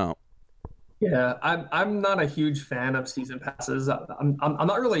price them out. Yeah, I'm not a huge fan of season passes. I'm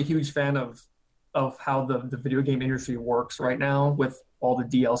not really a huge fan of how the video game industry works right now with all the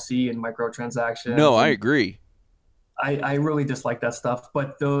DLC and microtransactions. No, I agree. I really dislike that stuff.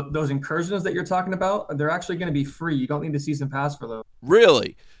 But those incursions that you're talking about, they're actually going to be free. You don't need the season pass for those.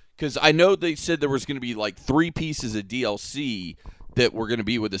 Really? Because I know they said there was going to be like 3 pieces of DLC that were going to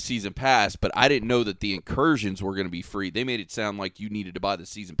be with the season pass, but I didn't know that the incursions were going to be free. They made it sound like you needed to buy the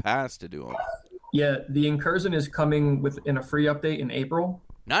season pass to do them. Yeah, the incursion is coming in a free update in April.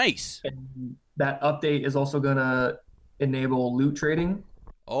 Nice. And that update is also going to enable loot trading.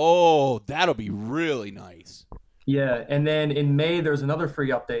 Oh, that'll be really nice. Yeah, and then in May there's another free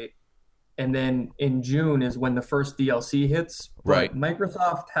update. And then in June is when the first DLC hits. But right.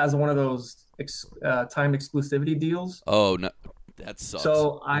 Microsoft has one of those time exclusivity deals. Oh, no. That sucks.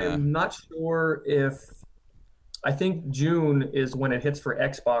 So I'm not sure if – I think June is when it hits for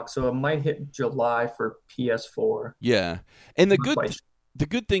Xbox. So it might hit July for PS4. Yeah. And the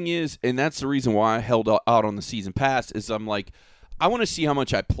good thing is, and that's the reason why I held out on the season pass, is I'm like, I want to see how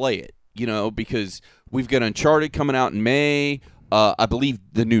much I play it, because we've got Uncharted coming out in May. I believe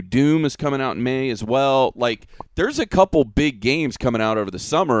the new Doom is coming out in May as well. Like, there's a couple big games coming out over the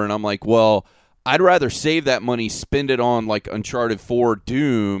summer, and I'm like, well, I'd rather save that money, spend it on, like, Uncharted 4,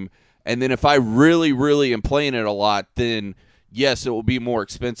 Doom, and then if I really, really am playing it a lot, then, yes, it will be more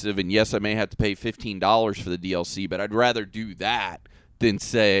expensive, and yes, I may have to pay $15 for the DLC, but I'd rather do that than,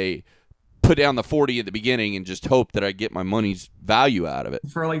 say, put down the 40 at the beginning and just hope that I get my money's value out of it.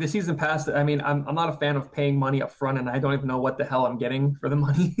 For like the season pass, I mean, I'm not a fan of paying money up front, and I don't even know what the hell I'm getting for the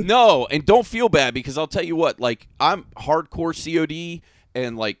money. No, and don't feel bad, because I'll tell you what, like, I'm hardcore COD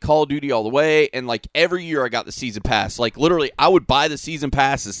and like Call of Duty all the way, and like every year I got the season pass. Like literally I would buy the season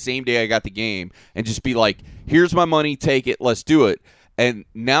pass the same day I got the game and just be like, here's my money, take it, let's do it. And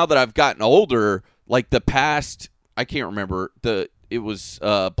now that I've gotten older, like the past, I can't remember, it was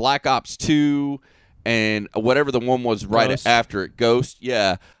Black Ops 2 and whatever the one was right Ghost. after it, Ghost.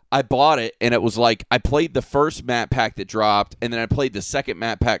 Yeah, I bought it, and it was like I played the first map pack that dropped, and then I played the second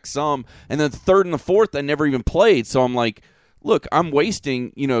map pack some, and then the third and the fourth I never even played. So I'm like, look, I'm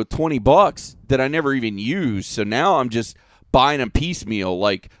wasting, $20 that I never even used. So now I'm just buying them piecemeal.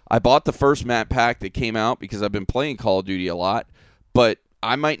 Like, I bought the first map pack that came out because I've been playing Call of Duty a lot, but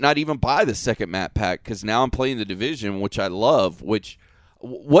I might not even buy the second map pack because now I'm playing The Division, which I love.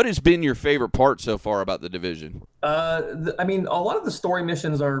 What has been your favorite part so far about The Division? I mean, a lot of the story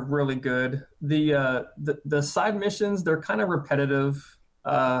missions are really good. The side missions, they're kind of repetitive.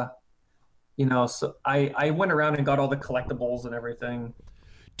 So I went around and got all the collectibles and everything.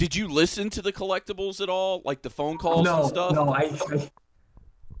 Did you listen to the collectibles at all, like the phone calls and stuff? No,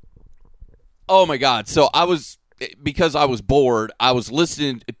 Oh my God! So because I was bored, I was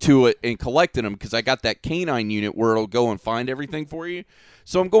listening to it and collecting them because I got that canine unit where it'll go and find everything for you.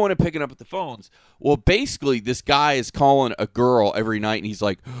 So I'm going and picking up at the phones. Well, basically, this guy is calling a girl every night, and he's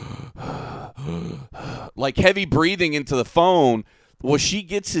like, like heavy breathing into the phone. Well, she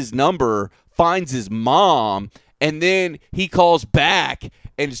gets his number, finds his mom, and then he calls back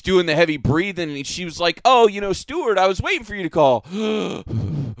and is doing the heavy breathing, and she was like, oh, Stuart, I was waiting for you to call.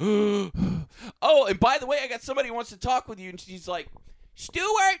 Oh, and by the way, I got somebody who wants to talk with you, and she's like,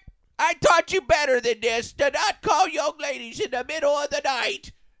 Stuart, I taught you better than this. Do not call young ladies in the middle of the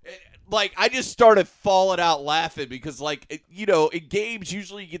night. Like, I just started falling out laughing because, like, in games,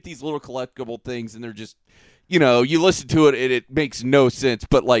 usually you get these little collectible things, and they're just, you listen to it, and it makes no sense.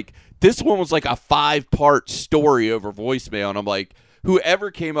 But, like, this one was like a 5-part story over voicemail, and I'm like, whoever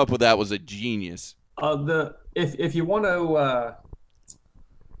came up with that was a genius. If you want to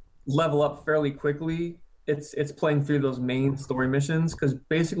level up fairly quickly, it's playing through those main story missions, because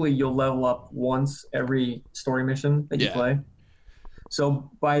basically you'll level up once every story mission that you play.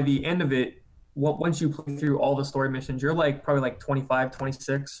 So by the end of it, once you play through all the story missions, you're probably 25,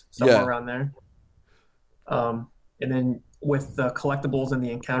 26, somewhere around there. And then with the collectibles and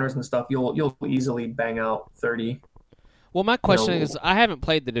the encounters and stuff, you'll easily bang out 30. Well, my question is, I haven't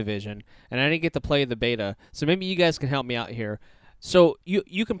played The Division, and I didn't get to play the beta, so maybe you guys can help me out here. So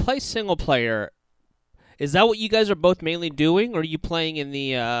you can play single player. Is that what you guys are both mainly doing, or are you playing in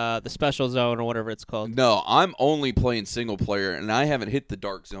the special zone or whatever it's called? No, I'm only playing single player, and I haven't hit the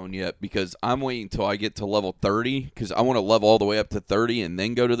dark zone yet because I'm waiting until I get to level 30 because I want to level all the way up to 30 and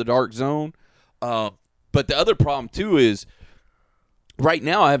then go to the dark zone. But the other problem, too, is right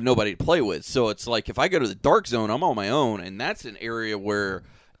now I have nobody to play with. So it's like if I go to the dark zone, I'm on my own, and that's an area where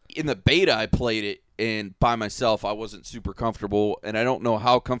in the beta I played it, and by myself I wasn't super comfortable, and I don't know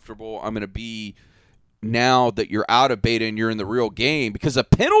how comfortable I'm going to be now that you're out of beta and you're in the real game because the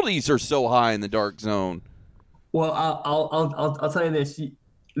penalties are so high in the dark zone. Well, I'll tell you this: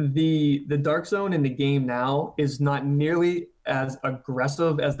 the dark zone in the game now is not nearly as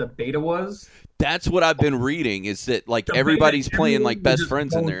aggressive as the beta was. That's what I've been reading. Is that like everybody's playing like best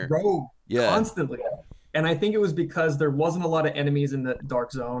friends in there? Constantly. And I think it was because there wasn't a lot of enemies in the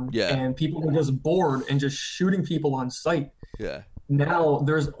dark zone, and people were just bored and just shooting people on sight. Yeah. Now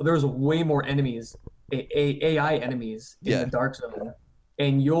there's way more enemies, AI enemies in the Dark Zone,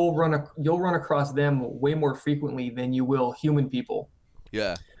 and you'll run across them way more frequently than you will human people.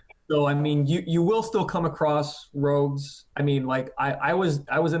 Yeah. So I mean, you will still come across rogues. I mean, like I was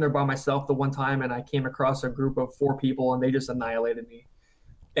in there by myself the one time, and I came across a group of 4 people, and they just annihilated me.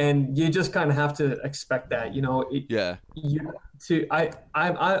 And you just kind of have to expect that, you know.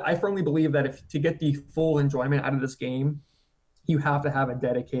 I firmly believe that if to get the full enjoyment out of this game, you have to have a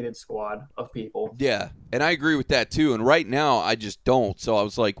dedicated squad of people. Yeah, and I agree with that too. And right now, I just don't. So I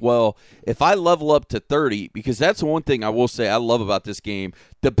was like, well, if I level up to 30, because that's one thing I will say I love about this game,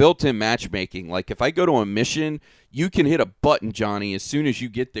 the built-in matchmaking. Like, if I go to a mission, you can hit a button, Johnny, as soon as you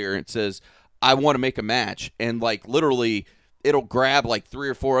get there, and it says, I want to make a match. And, like, literally, it'll grab, like, 3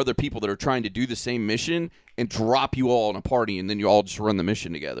 or 4 other people that are trying to do the same mission and drop you all in a party, and then you all just run the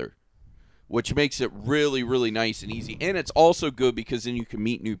mission together, which makes it really, really nice and easy. And it's also good because then you can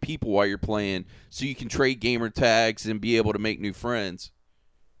meet new people while you're playing, so you can trade gamer tags and be able to make new friends.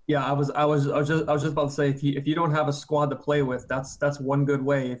 Yeah, I was just about to say, if you don't have a squad to play with, that's one good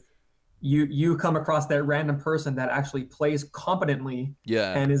way. If you come across that random person that actually plays competently,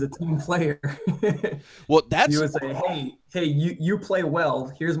 and is a team player. Well, that's you would say, hey, you play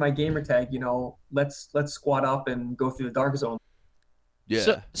well. Here's my gamer tag. You know, let's squad up and go through the Dark Zone.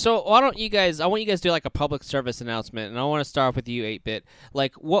 Yeah. So why don't you guys? I want you guys to do like a public service announcement, and I want to start off with you, 8-Bit.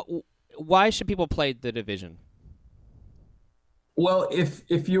 Like, why should people play The Division? Well, if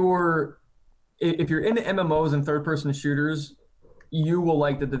you're into MMOs and third-person shooters, you will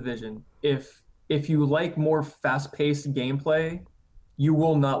like The Division. If you like more fast-paced gameplay, you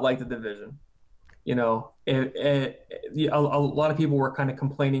will not like The Division. You know, a lot of people were kind of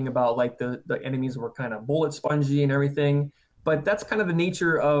complaining about like the enemies were kind of bullet spongy and everything. But that's kind of the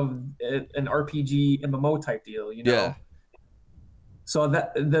nature of an RPG MMO type deal, you know? Yeah. So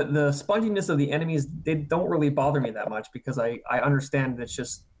that the sponginess of the enemies, they don't really bother me that much because I understand that's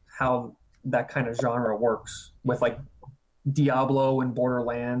just how that kind of genre works with like Diablo and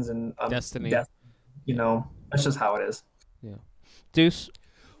Borderlands and Destiny. You know, that's just how it is. Yeah. Deuce?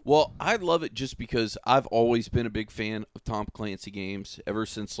 Well, I love it just because I've always been a big fan of Tom Clancy games ever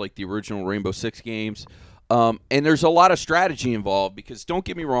since like the original Rainbow Six games. And there's a lot of strategy involved because don't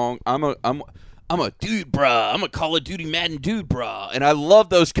get me wrong, I'm a dude, bruh. I'm a Call of Duty Madden dude, bruh. And I love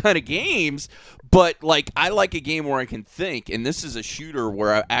those kind of games, but like I like a game where I can think, and this is a shooter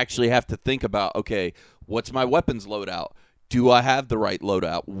where I actually have to think about, okay, what's my weapons loadout? Do I have the right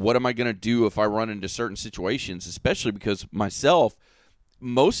loadout? What am I going to do if I run into certain situations, especially because myself,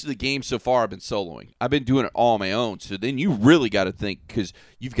 most of the games so far I've been soloing. I've been doing it all on my own. So then you really got to think because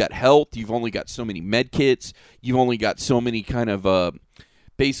you've got health. You've only got so many med kits. You've only got so many kind of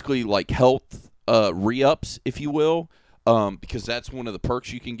basically like health re-ups, if you will, because that's one of the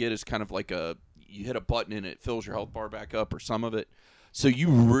perks you can get is kind of like you hit a button and it fills your health bar back up or some of it. So you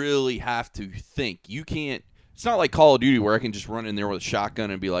really have to think. You can't. It's not like Call of Duty where I can just run in there with a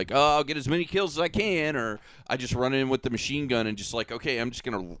shotgun and be like, oh, I'll get as many kills as I can, or I just run in with the machine gun and just like, okay, I'm just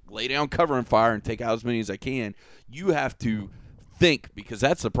going to lay down cover and fire and take out as many as I can. You have to think because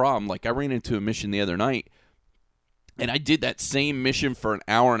that's the problem. Like I ran into a mission the other night, and I did that same mission for an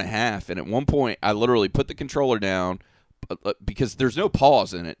hour and a half, and at one point I literally put the controller down because there's no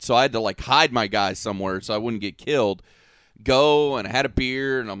pause in it, so I had to like hide my guys somewhere so I wouldn't get killed. Go, and I had a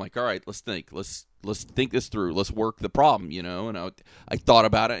beer, and I'm like, all right, let's think. Let's think this through. Let's work the problem, you know. And I thought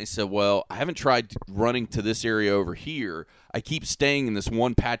about it, and I said, well, I haven't tried running to this area over here. I keep staying in this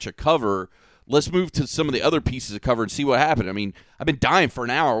one patch of cover. Let's move to some of the other pieces of cover and see what happened. I mean, I've been dying for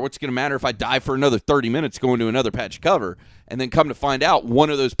an hour. What's going to matter if I die for another 30 minutes going to another patch of cover? And then come to find out, one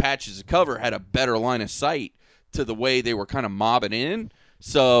of those patches of cover had a better line of sight to the way they were kind of mobbing in.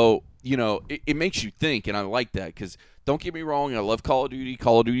 So, you know, it makes you think, and I like that because don't get me wrong, I love Call of Duty.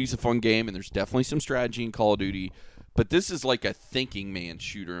 Call of Duty's a fun game, and there's definitely some strategy in Call of Duty. But this is like a thinking man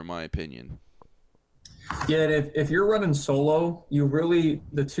shooter, in my opinion. Yeah, and if you're running solo,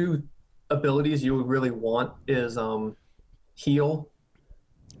 the two abilities you would really want is heal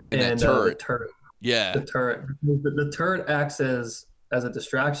and turret. The turret. Yeah. The turret. The turret acts as a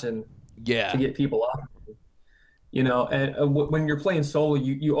distraction to get people off. You know, and when you're playing solo,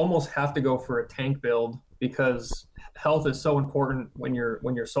 you almost have to go for a tank build because health is so important when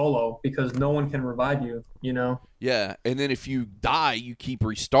you're solo because no one can revive you, you know? Yeah, and then if you die, you keep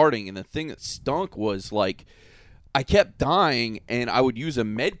restarting. And the thing that stunk was, like, I kept dying, and I would use a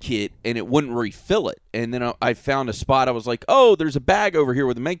med kit, and it wouldn't refill it. And then I found a spot. I was like, oh, there's a bag over here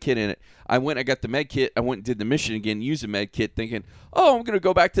with a med kit in it. I got the med kit. I went and did the mission again, used the med kit, thinking, oh, I'm going to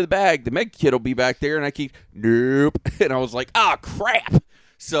go back to the bag. The med kit will be back there. And I keep, nope. And I was like, ah, crap.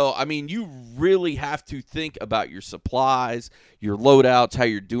 So, I mean, you really have to think about your supplies, your loadouts, how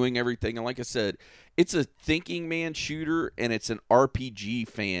you're doing everything. And like I said, it's a thinking man shooter, and it's an RPG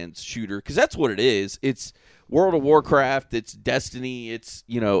fans shooter, because that's what it is. It's World of Warcraft, it's Destiny, it's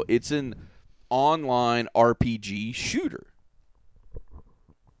an online RPG shooter.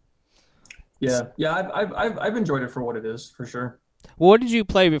 Yeah, I've enjoyed it for what it is, for sure. What did you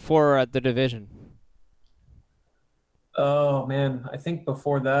play before The Division? Oh man, I think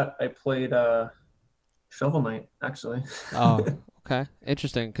before that I played Shovel Knight, actually. Oh, okay,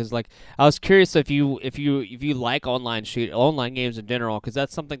 interesting. Because like I was curious if you like online games in general, because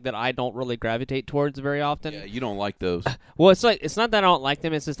that's something that I don't really gravitate towards very often. Yeah, you don't like those. Well, it's not that I don't like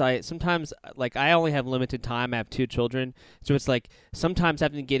them. It's just sometimes like I only have limited time. I have 2 children, so it's like sometimes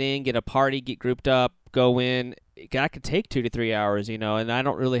having to get a party, get grouped up, go in. I could take 2 to 3 hours, and I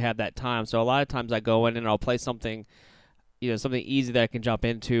don't really have that time. So a lot of times I go in and I'll play something. Something easy that I can jump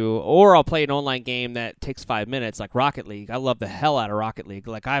into, or I'll play an online game that takes 5 minutes, like Rocket League. I love the hell out of Rocket League.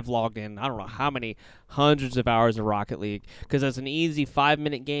 Like, I've logged in, I don't know how many hundreds of hours of Rocket League, because it's an easy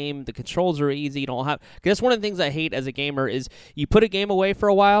 5-minute game. The controls are easy. You don't have, because that's one of the things I hate as a gamer is you put a game away for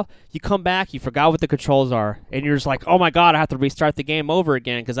a while, you come back, you forgot what the controls are, and you're just like, oh my god, I have to restart the game over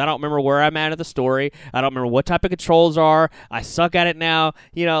again, because I don't remember where I'm at in the story. I don't remember what type of controls are. I suck at it now.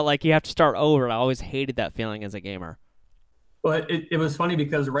 Like, you have to start over, and I always hated that feeling as a gamer. Well, it was funny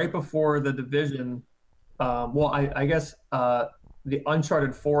because right before The Division, I guess the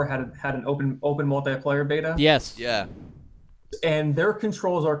Uncharted 4 had an open multiplayer beta. Yes. Yeah. And their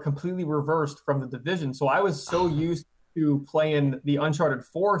controls are completely reversed from The Division. So I was so used to playing the Uncharted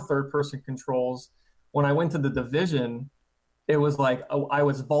 4 third-person controls. When I went to The Division, it was like I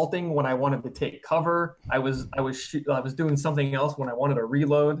was vaulting when I wanted to take cover. I was doing something else when I wanted to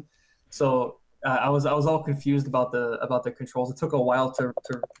reload. So I was all confused about the controls. It took a while to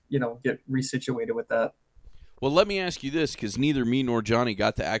get resituated with that. Well, let me ask you this, because neither me nor Johnny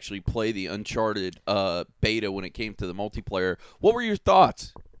got to actually play the Uncharted beta when it came to the multiplayer. What were your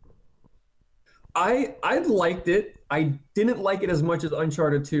thoughts? I liked it. I didn't like it as much as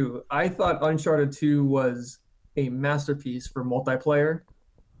Uncharted 2. I thought Uncharted 2 was a masterpiece for multiplayer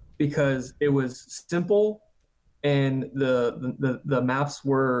because it was simple and the maps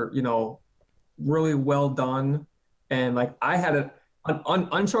were really well done, and like I had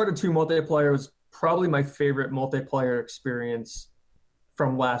Uncharted 2 multiplayer was probably my favorite multiplayer experience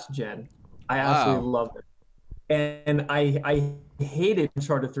from last gen. I absolutely loved it, and I hated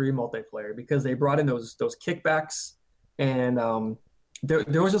Uncharted 3 multiplayer because they brought in those kickbacks, and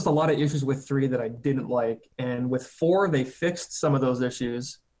there was just a lot of issues with 3 that I didn't like, and with 4 they fixed some of those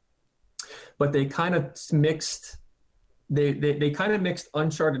issues, but they kind of mixed. They kind of mixed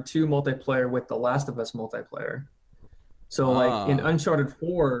Uncharted 2 multiplayer with The Last of Us multiplayer. So like in Uncharted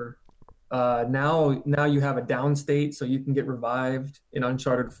 4, now you have a down state, so you can get revived in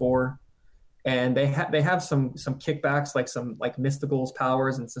Uncharted 4, and they have some kickbacks, like some like Mystical's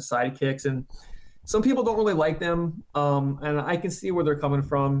powers and society kicks, and some people don't really like them, and I can see where they're coming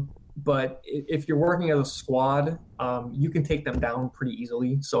from. But if you're working as a squad, you can take them down pretty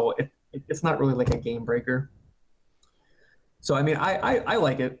easily. So it's not really like a game breaker. So, I mean, I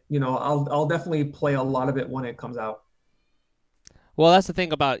like it. I'll definitely play a lot of it when it comes out. Well, that's the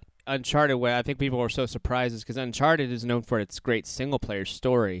thing about Uncharted, where I think people are so surprised, is because Uncharted is known for its great single-player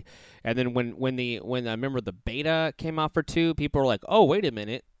story. And then when I remember the beta came out for 2, people were like, oh, wait a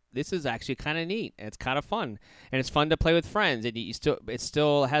minute. This is actually kind of neat, and it's kind of fun, and it's fun to play with friends. And it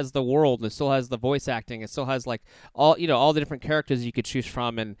still has the world, and it still has the voice acting, it still has like all the different characters you could choose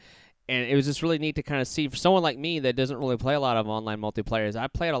from, and it was just really neat to kind of see for someone like me that doesn't really play a lot of online multiplayers. I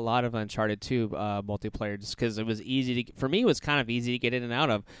played a lot of Uncharted 2 multiplayer just because it was easy to. For me, it was kind of easy to get in and out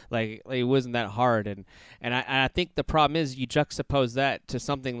of. Like it wasn't that hard, and I think the problem is you juxtapose that to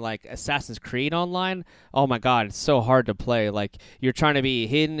something like Assassin's Creed Online. Oh my God, it's so hard to play. Like you're trying to be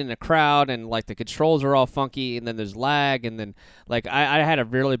hidden in a crowd, and like the controls are all funky, and then there's lag, and then like I had a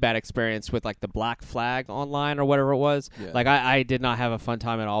really bad experience with like the Black Flag Online or whatever it was. Yeah. Like I did not have a fun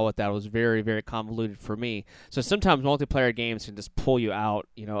time at all with that. It was very, very convoluted for me. So sometimes multiplayer games can just pull you out,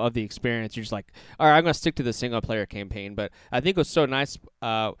 of the experience. You're just like, all right, I'm going to stick to the single player campaign. But I think what's so nice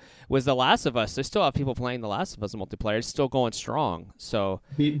was The Last of Us. They still have people playing The Last of Us multiplayer. It's still going strong. So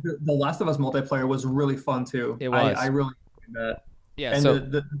the Last of Us multiplayer was really fun too. It was. I really enjoyed that. Yeah. And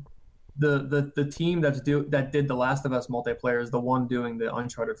so the team that did the Last of Us multiplayer is the one doing the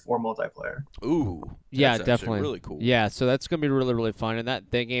Uncharted 4 multiplayer. Ooh, yeah, definitely, really cool. Yeah, so that's gonna be really, really fun, and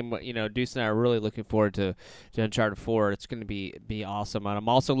that game, Deuce and I are really looking forward to Uncharted 4. It's gonna be awesome, and I'm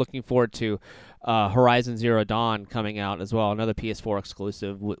also looking forward to Horizon Zero Dawn coming out as well, another PS4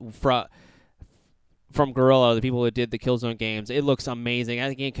 exclusive from Guerrilla, the people who did the Killzone games. It looks amazing.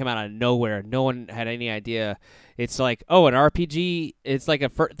 That game came out of nowhere. No one had any idea. It's like, an RPG. It's like a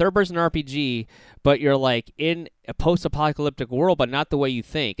third-person RPG, but you're like in a post-apocalyptic world, but not the way you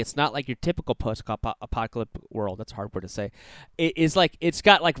think. It's not like your typical post-apocalyptic world. That's a hard word to say. It's like it's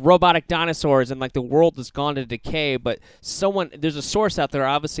got like robotic dinosaurs, and like the world has gone to decay, but there's a source out there,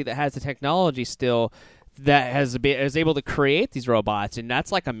 obviously, that has the technology still that is able to create these robots, and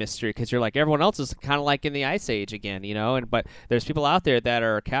that's like a mystery because you're like, everyone else is kind of like in the Ice Age again, but there's people out there that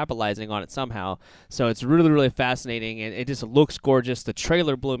are capitalizing on it somehow. So it's really, really fascinating, and it just looks gorgeous. The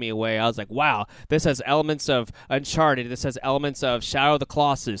trailer blew me away. I was like, wow, this has elements of Uncharted. This has elements of Shadow of the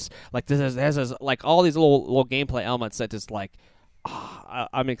Colossus. Like this has like all these little gameplay elements that just like.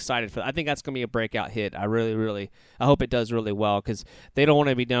 I'm excited for that. I think that's going to be a breakout hit. I hope it does really well because they don't want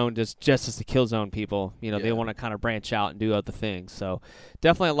to be known just as the Killzone people. They want to kind of branch out and do other things. So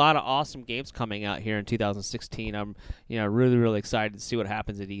definitely a lot of awesome games coming out here in 2016. I'm really, really excited to see what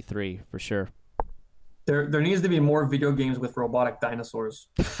happens at E3 for sure. There needs to be more video games with robotic dinosaurs.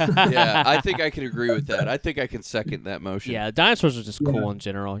 Yeah, I think I can agree with that. I think I can second that motion. Yeah, dinosaurs are just cool in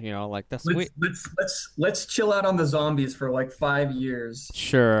general. Like that's let's chill out on the zombies for like 5 years.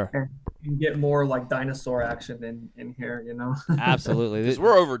 Sure. And get more like dinosaur action in here. Absolutely. Because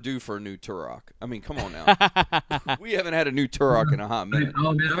we're overdue for a new Turok. I mean, come on now. We haven't had a new Turok in a hot minute.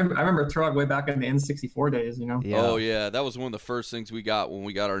 Oh man, I remember Turok way back in the N64 days. Yeah. Oh yeah, that was one of the first things we got when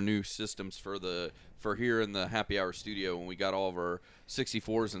we got our new systems for here in the Happy Hour studio when we got all of our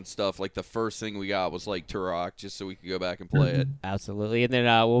 64s and stuff. Like the first thing we got was like Turok, just so we could go back and play it. Absolutely. And then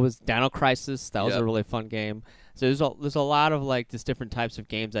what was Dino Crisis? That was a really fun game. So there's a lot of like just different types of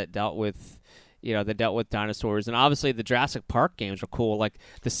games that dealt with dinosaurs, and obviously the Jurassic Park games are cool. Like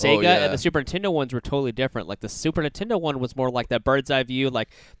the Sega and the Super Nintendo ones were totally different. Like the Super Nintendo one was more like that bird's eye view, like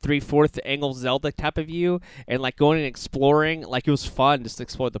 3/4 angle Zelda type of view, and like going and exploring. Like it was fun just to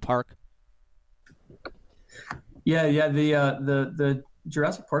explore the park. Yeah. The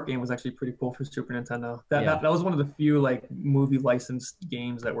Jurassic Park game was actually pretty cool for Super Nintendo. That was one of the few like movie licensed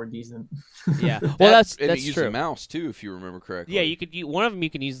games that were decent. Yeah, well that's it used true. A mouse too, if you remember correctly. Yeah, you could one of them.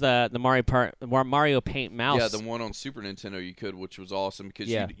 You can use the Mario Paint mouse. Yeah, the one on Super Nintendo you could, which was awesome because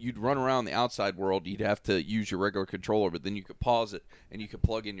you'd run around the outside world. You'd have to use your regular controller, but then you could pause it and you could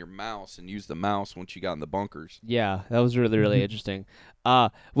plug in your mouse and use the mouse once you got in the bunkers. Yeah, that was really, really interesting.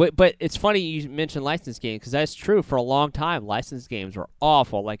 But it's funny you mentioned licensed games because that's true. For a long time, licensed games were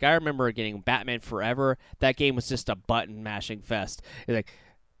awful. Like I remember getting Batman Forever. That game was just a button mashing fest. It's like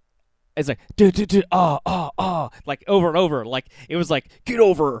like over and over. Like it was like get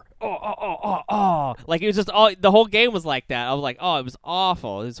over. Like it was just the whole game was like that. I was like, it was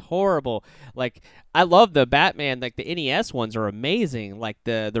awful. It was horrible. Like I love the Batman. Like the NES ones are amazing. Like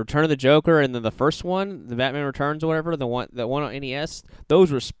the Return of the Joker and then the first one, the Batman Returns or whatever, the one on NES.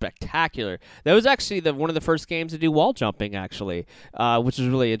 Those were spectacular. That was actually one of the first games to do wall jumping, actually, which is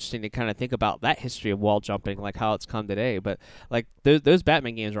really interesting to kind of think about that history of wall jumping, like how it's come today. But like those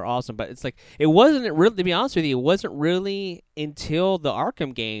Batman games are awesome. But it's like it wasn't really, to be honest with you, it wasn't really until the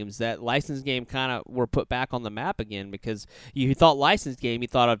Arkham games that licensed game kind of were put back on the map again, because you thought licensed game, you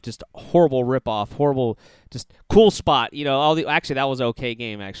thought of just horrible ripoff, horrible, just cool spot, actually that was an okay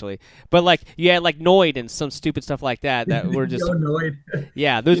game actually, but like you had like Noid and some stupid stuff like that were just Noid.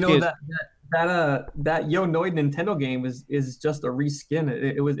 Yeah, those games. That Yo Noid Nintendo game is just a reskin.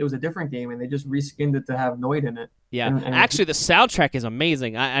 It was a different game, and they just reskinned it to have Noid in it. Yeah, and actually the soundtrack is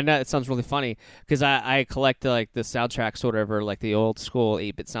amazing. I know it sounds really funny because I collect like the soundtracks, whatever, like the old school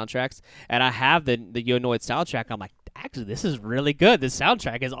 8-bit soundtracks, and I have the Yo Noid soundtrack. I'm like, actually, this is really good. This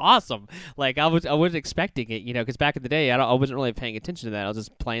soundtrack is awesome. Like I wasn't expecting it, because back in the day, I wasn't really paying attention to that. I was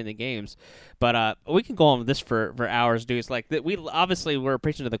just playing the games. But we can go on with this for hours, dude. It's like we obviously we're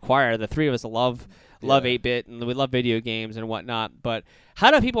preaching to the choir. The three of us love 8-bit and we love video games and whatnot. But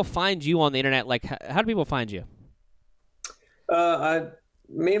how do people find you on the internet? Like, how do people find you? I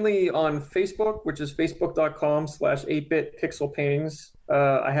mainly on Facebook, which is facebook.com/8bitpixelpaintings.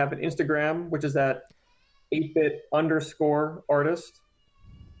 I have an Instagram, which is at 8bit_artist.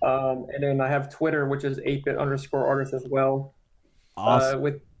 And then I have Twitter, which is 8bit_artist as well.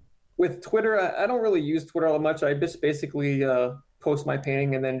 Awesome. With Twitter, I don't really use Twitter all that much. I just basically post my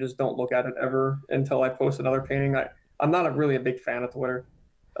painting and then just don't look at it ever until I post another painting. I'm not really a big fan of Twitter.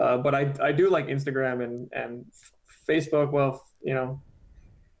 But I do like Instagram and Facebook. Well,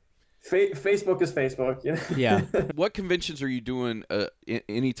 Facebook is Facebook. Yeah. What conventions are you doing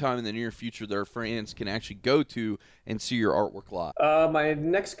anytime in the near future that our fans can actually go to and see your artwork live? My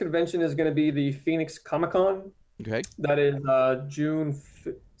next convention is going to be the Phoenix Comic-Con. Okay. That is June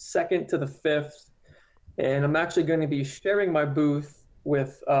 2nd to the 5th. And I'm actually going to be sharing my booth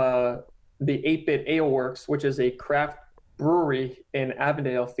with the 8-Bit Ale Works, which is a craft brewery in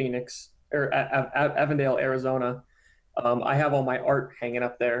Avondale, Avondale, Arizona. I have all my art hanging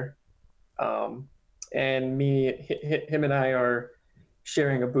up there. And him and I are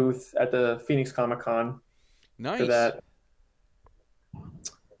sharing a booth at the Phoenix Comic-Con. Nice. For that.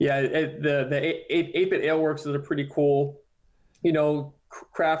 Yeah, the 8-Bit Ale Works is a pretty cool,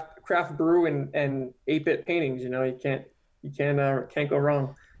 craft brew and 8-bit paintings. You can't go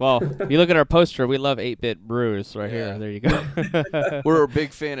wrong. Well, if you look at our poster, we love 8-bit brews right here. There you go. We're a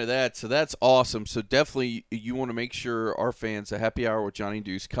big fan of that, so that's awesome. So definitely you want to make sure our fans, a Happy Hour with Johnny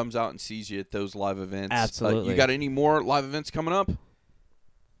Deuce, comes out and sees you at those live events. Absolutely. You got any more live events coming up?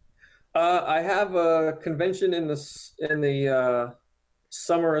 I have a convention in the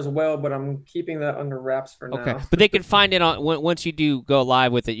summer as well, but I'm keeping that under wraps for now. Okay, but they can find it on once you do go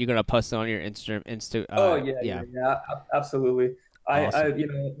live with it. You're gonna post it on your Instagram. Yeah, absolutely. Awesome.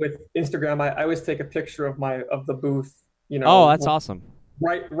 With Instagram, I always take a picture of the booth. Oh, that's awesome.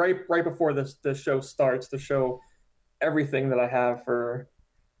 Right before the show starts to show everything that I have for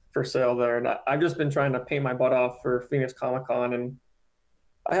sale there, and I've just been trying to paint my butt off for Phoenix Comic-Con, and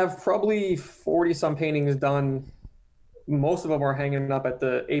I have probably 40 some paintings done. Most of them are hanging up at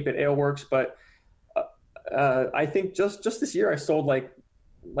the 8-Bit Ale Works, but I think just this year I sold like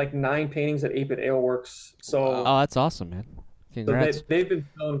 9 paintings at 8-Bit Ale Works. So that's awesome, man. Congrats. So they've been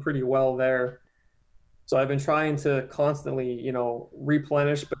selling pretty well there. So I've been trying to constantly,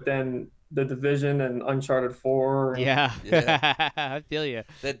 replenish, but then the Division and Uncharted 4. Yeah. I feel you.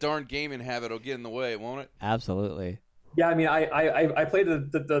 That darn gaming habit will get in the way, won't it? Absolutely. Yeah, I mean, I played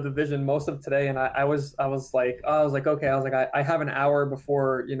the Division most of today, and I was like, okay, I have an hour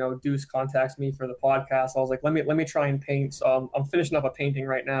before Deuce contacts me for the podcast. I was like, let me try and paint. So I'm finishing up a painting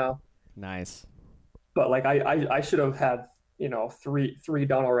right now. Nice. But like I should have had three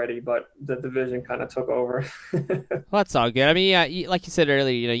done already, but the Division kind of took over. Well, that's all good. I mean, yeah, like you said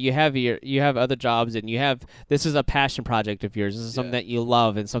earlier, you have other jobs, and this is a passion project of yours. This is something that you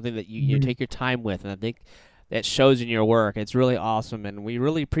love and something that you take your time with, and I think that shows in your work. It's really awesome, and we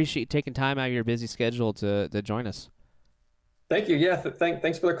really appreciate you taking time out of your busy schedule to join us. Thank you. Yeah,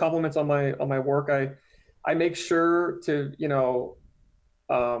 thanks for the compliments on my work. I make sure to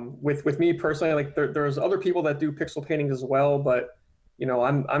with me personally, like there's other people that do pixel paintings as well, but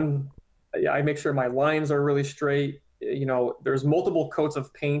I make sure my lines are really straight. There's multiple coats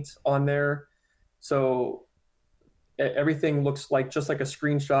of paint on there, so everything looks just like a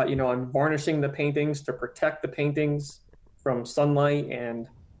screenshot. I'm varnishing the paintings to protect the paintings from sunlight and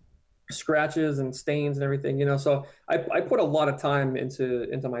scratches and stains and everything. So I put a lot of time into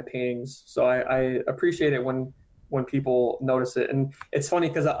my paintings. So I appreciate it when people notice it. And it's funny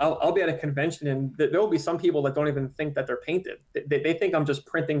because I'll be at a convention and there will be some people that don't even think that they're painted. They think I'm just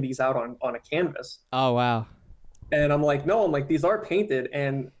printing these out on a canvas. Oh, wow. And I'm like, no, these are painted.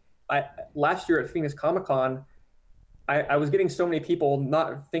 And last year at Phoenix Comic-Con, I was getting so many people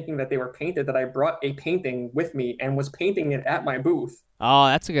not thinking that they were painted that I brought a painting with me and was painting it at my booth. Oh,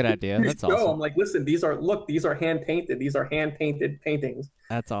 that's a good idea. That's awesome. I'm like, listen, these are hand painted. These are hand painted paintings.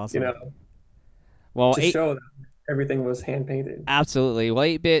 That's awesome. Well, to show that everything was hand painted. Absolutely. Well,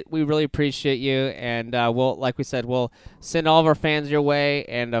 8-Bit, we really appreciate you, and like we said, we'll send all of our fans your way,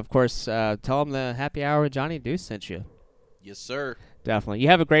 and of course, tell them the Happy Hour with Johnny Deuce sent you. Yes, sir. Definitely. You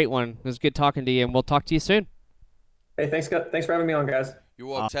have a great one. It was good talking to you, and we'll talk to you soon. Hey, thanks for having me on, guys. You're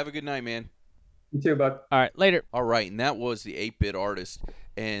welcome. Have a good night, man. You too, bud. All right, later. All right, and that was the 8-Bit Artist.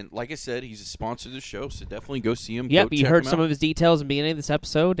 And like I said, he's a sponsor of the show, so definitely go see him. Yep, you heard some of his details in the beginning of this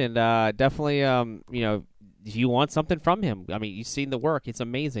episode, and definitely, if you want something from him, I mean, you've seen the work. It's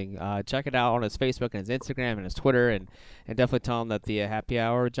amazing. Check it out on his Facebook and his Instagram and his Twitter, and definitely tell him that the Happy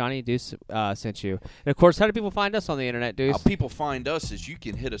Hour Johnny Deuce sent you. And, of course, how do people find us on the Internet, Deuce? How people find us is you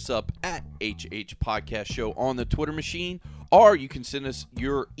can hit us up at HH Podcast Show on the Twitter machine, or you can send us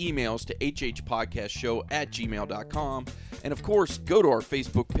your emails to hhpodcastshow@gmail.com. And, of course, go to our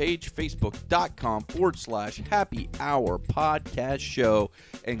Facebook page, facebook.com/Happy Hour Podcast Show,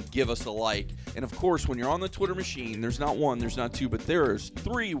 and give us a like. And, of course, when you're on the Twitter machine, there's not one, there's not two, but there's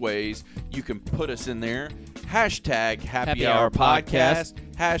 3 ways you can put us in there. hashtag Happy Hour Podcast,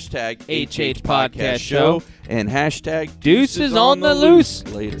 hashtag HH Podcast Show, and hashtag Deuces on the Loose.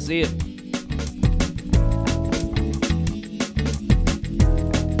 Later. See ya.